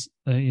is as,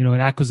 in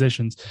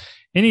acquisitions,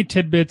 any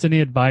tidbits, any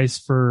advice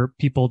for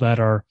people that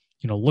are,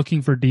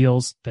 looking for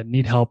deals that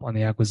need help on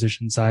the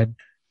acquisition side?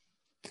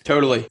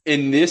 Totally.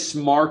 In this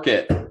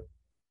market,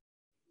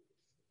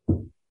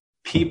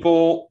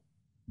 people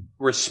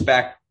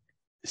respect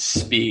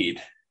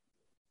speed,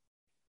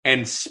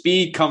 and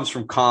speed comes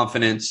from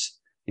confidence,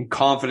 and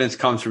confidence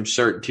comes from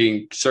certainty,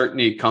 and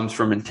certainty comes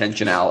from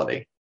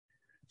intentionality.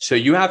 So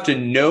you have to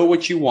know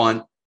what you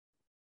want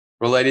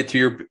related to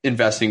your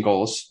investing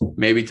goals.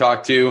 Maybe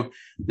talk to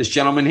this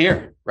gentleman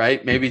here,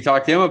 right? Maybe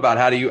talk to him about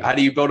how do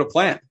you build a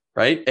plan,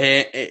 right?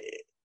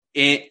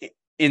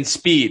 In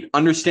speed,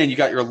 understand you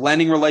got your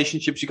lending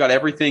relationships, you got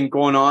everything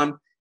going on,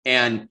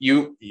 and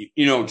you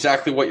know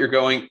exactly what you're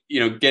going,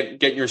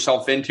 getting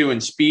yourself into,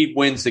 and speed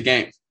wins the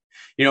game.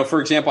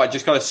 For example, I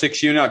just got a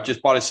 6 unit. I've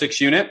just bought a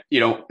 6 unit.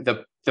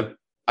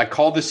 I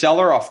called the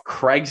seller off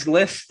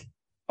Craigslist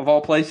of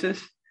all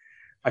places.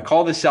 I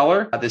called the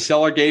seller. The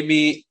seller gave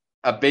me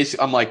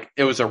I'm like,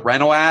 it was a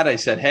rental ad. I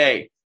said,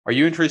 "Hey, are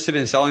you interested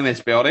in selling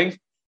this building?"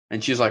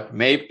 And she's like,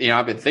 "Maybe,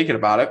 I've been thinking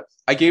about it."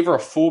 I gave her a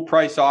full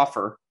price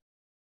offer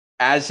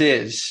as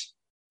is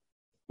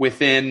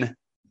within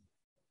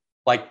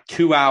like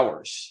 2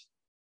 hours.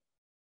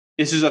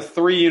 This is a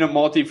 3-unit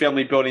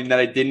multifamily building that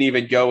I didn't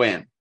even go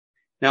in.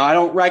 Now, I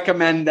don't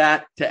recommend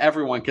that to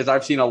everyone because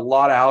I've seen a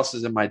lot of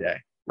houses in my day,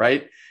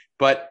 right?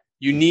 But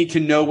you need to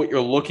know what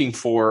you're looking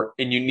for,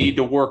 and you need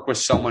to work with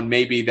someone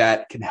maybe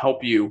that can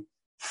help you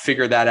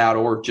figure that out,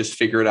 or just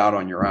figure it out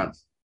on your own.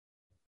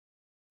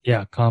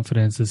 Yeah,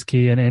 confidence is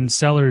key. And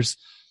sellers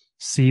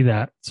see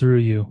that through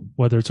you,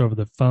 whether it's over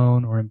the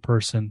phone or in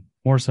person,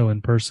 more so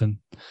in person.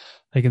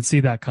 They can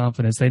see that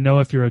confidence. They know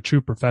if you're a true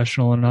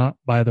professional or not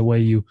by the way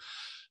you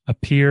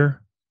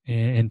appear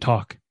and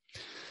talk.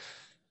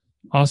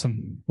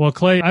 Awesome. Well,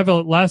 Clay, I have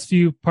a last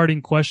few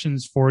parting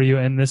questions for you,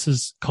 and this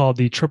is called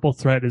the triple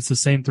threat. It's the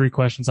same 3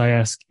 questions I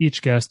ask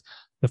each guest.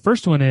 The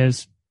first one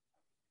is,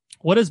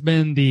 what has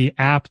been the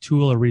app,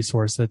 tool, or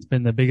resource that's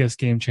been the biggest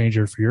game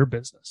changer for your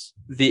business?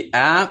 The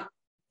app,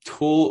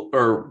 tool,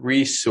 or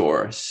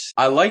resource.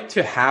 I like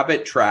to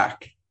habit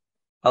track.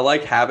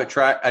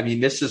 I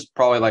mean, this is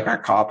probably like a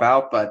cop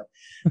out, but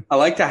I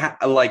like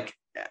to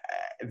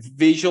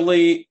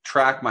visually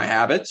track my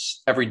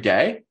habits every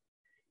day.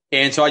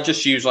 And so I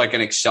just use like an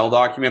Excel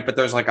document, but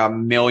there's like a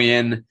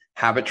million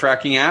habit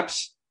tracking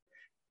apps.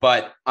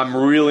 But I'm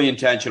really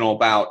intentional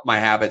about my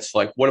habits.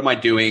 Like, what am I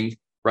doing?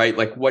 Right?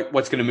 Like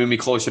what's going to move me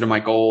closer to my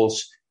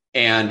goals,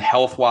 and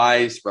health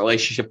wise,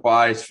 relationship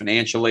wise,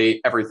 financially,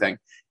 everything.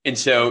 And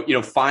so,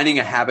 finding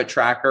a habit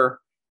tracker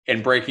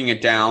and breaking it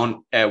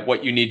down at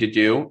what you need to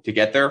do to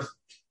get there,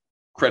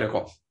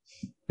 critical.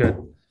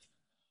 Good.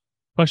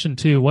 Question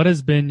 2, what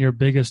has been your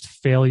biggest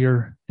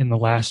failure in the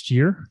last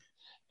year?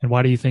 And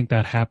why do you think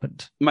that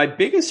happened? My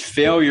biggest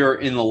failure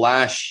in the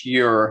last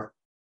year,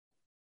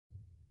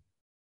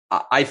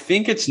 I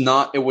think it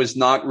was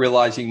not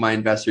realizing my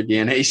investor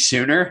DNA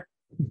sooner.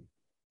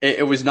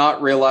 It was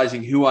not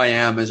realizing who I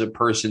am as a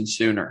person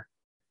sooner.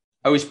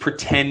 I was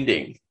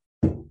pretending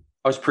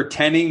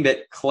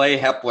that Clay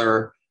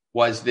Hepler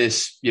was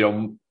this,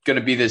 going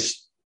to be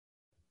this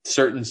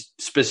certain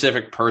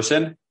specific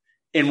person.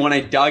 And when I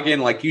dug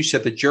in, like you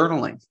said, the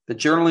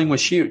journaling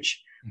was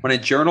huge. When I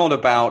journaled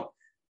about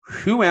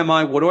who am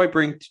I, what do I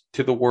bring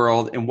to the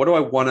world, and what do I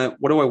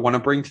want to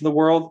bring to the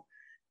world,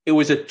 it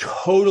was a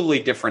totally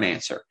different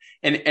answer.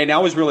 And I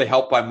was really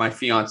helped by my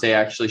fiance.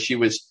 Actually, she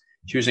was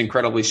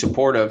incredibly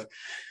supportive,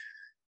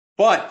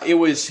 but it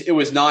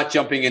was not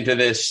jumping into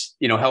this,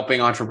 helping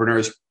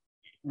entrepreneurs,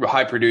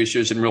 high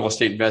producers, and real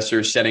estate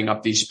investors setting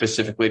up these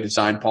specifically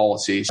designed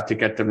policies to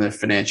get them the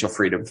financial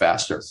freedom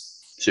faster,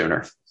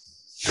 sooner.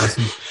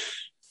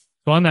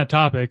 So on that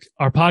topic,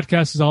 our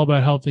podcast is all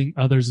about helping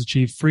others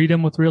achieve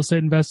freedom with real estate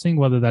investing,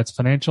 whether that's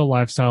financial,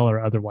 lifestyle,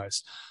 or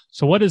otherwise.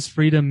 So what does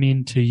freedom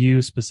mean to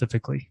you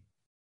specifically?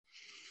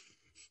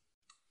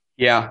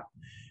 Yeah.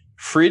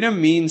 Freedom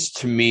means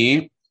to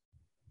me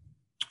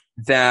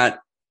that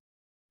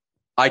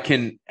I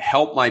can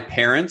help my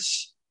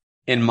parents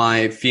and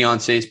my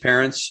fiance's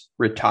parents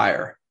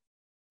retire,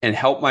 and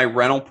help my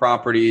rental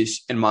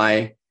properties in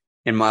my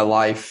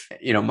life,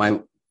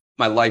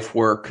 my life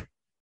work,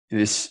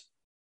 this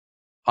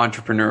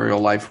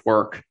entrepreneurial life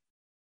work,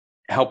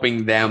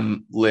 helping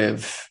them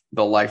live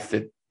the life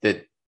that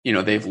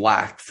they've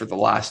lacked for the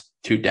last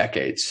 2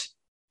 decades.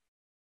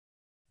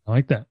 I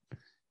like that.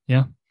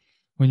 Yeah.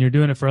 When you're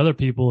doing it for other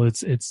people,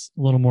 it's a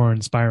little more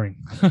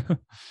inspiring.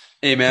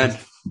 Amen.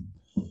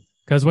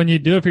 Because when you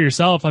do it for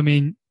yourself, I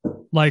mean,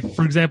 like,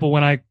 for example,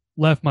 when I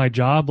left my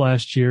job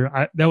last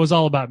year, that was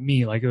all about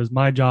me. Like, it was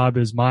my job,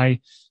 it was my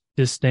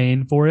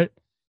disdain for it.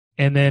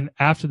 And then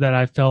after that,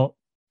 I felt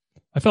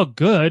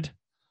good,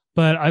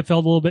 but I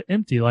felt a little bit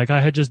empty. Like,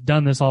 I had just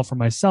done this all for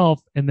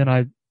myself. And then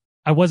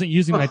I wasn't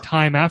using my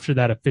time after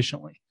that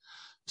efficiently.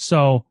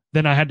 So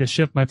then I had to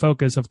shift my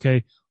focus of,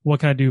 okay, what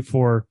can I do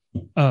for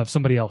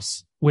somebody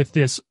else with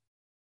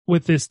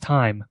this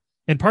time?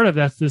 And part of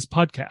that's this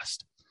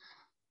podcast.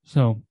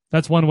 So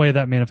that's one way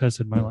that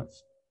manifested in my life.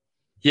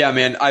 Yeah,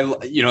 man.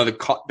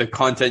 The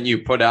content you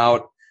put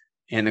out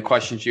and the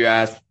questions you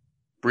asked,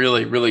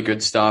 really, really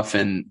good stuff.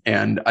 And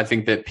I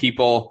think that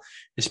people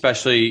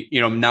especially,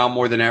 now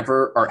more than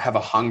ever, have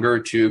a hunger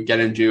to get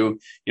to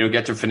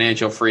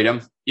financial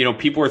freedom.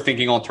 People are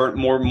thinking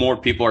more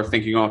people are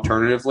thinking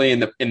alternatively,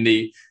 and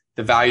the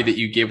value that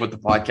you give with the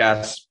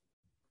podcast.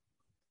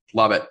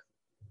 Love it.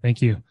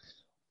 Thank you.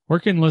 Where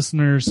can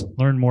listeners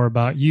learn more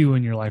about you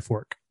and your life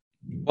work?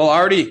 Well, I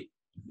already,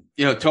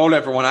 told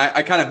everyone.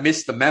 I kind of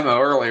missed the memo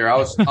earlier. I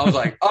was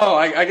like,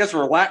 I guess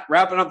we're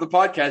wrapping up the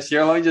podcast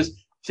here. Let me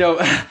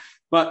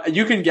but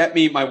you can get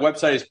me. My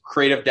website is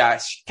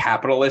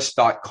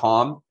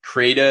creative-capitalist.com.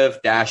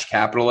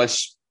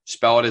 Creative-capitalist.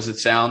 Spell it as it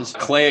sounds.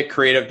 Clay at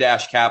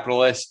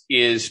creative-capitalist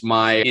is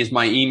my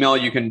email.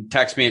 You can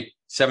text me at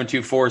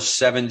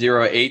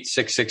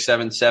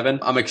 724-708-6677.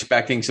 I'm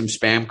expecting some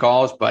spam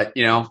calls, but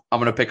I'm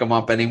going to pick them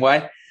up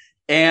anyway.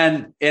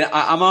 And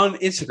I'm on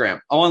Instagram.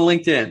 I'm on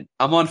LinkedIn.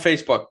 I'm on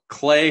Facebook.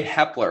 Clay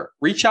Hepler.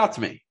 Reach out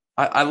to me.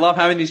 I love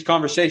having these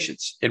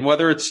conversations. And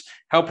whether it's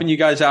helping you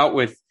guys out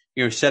with,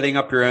 setting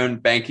up your own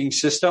banking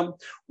system,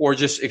 or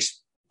just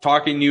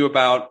talking to you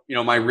about,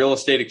 my real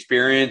estate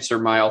experience or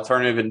my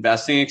alternative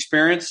investing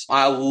experience,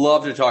 I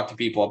love to talk to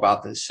people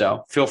about this.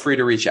 So feel free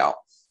to reach out.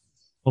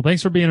 Well,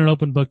 thanks for being an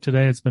open book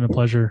today. It's been a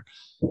pleasure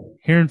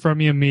hearing from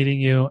you, meeting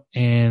you,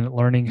 and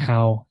learning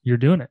how you're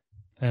doing it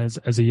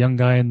as a young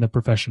guy in the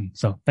profession.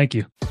 So thank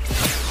you.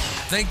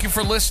 Thank you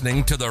for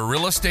listening to the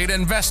Real Estate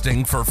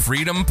Investing for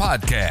Freedom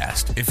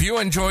podcast. If you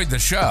enjoyed the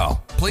show,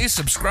 please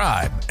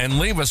subscribe and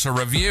leave us a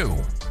review.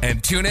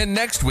 And tune in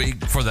next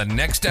week for the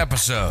next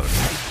episode.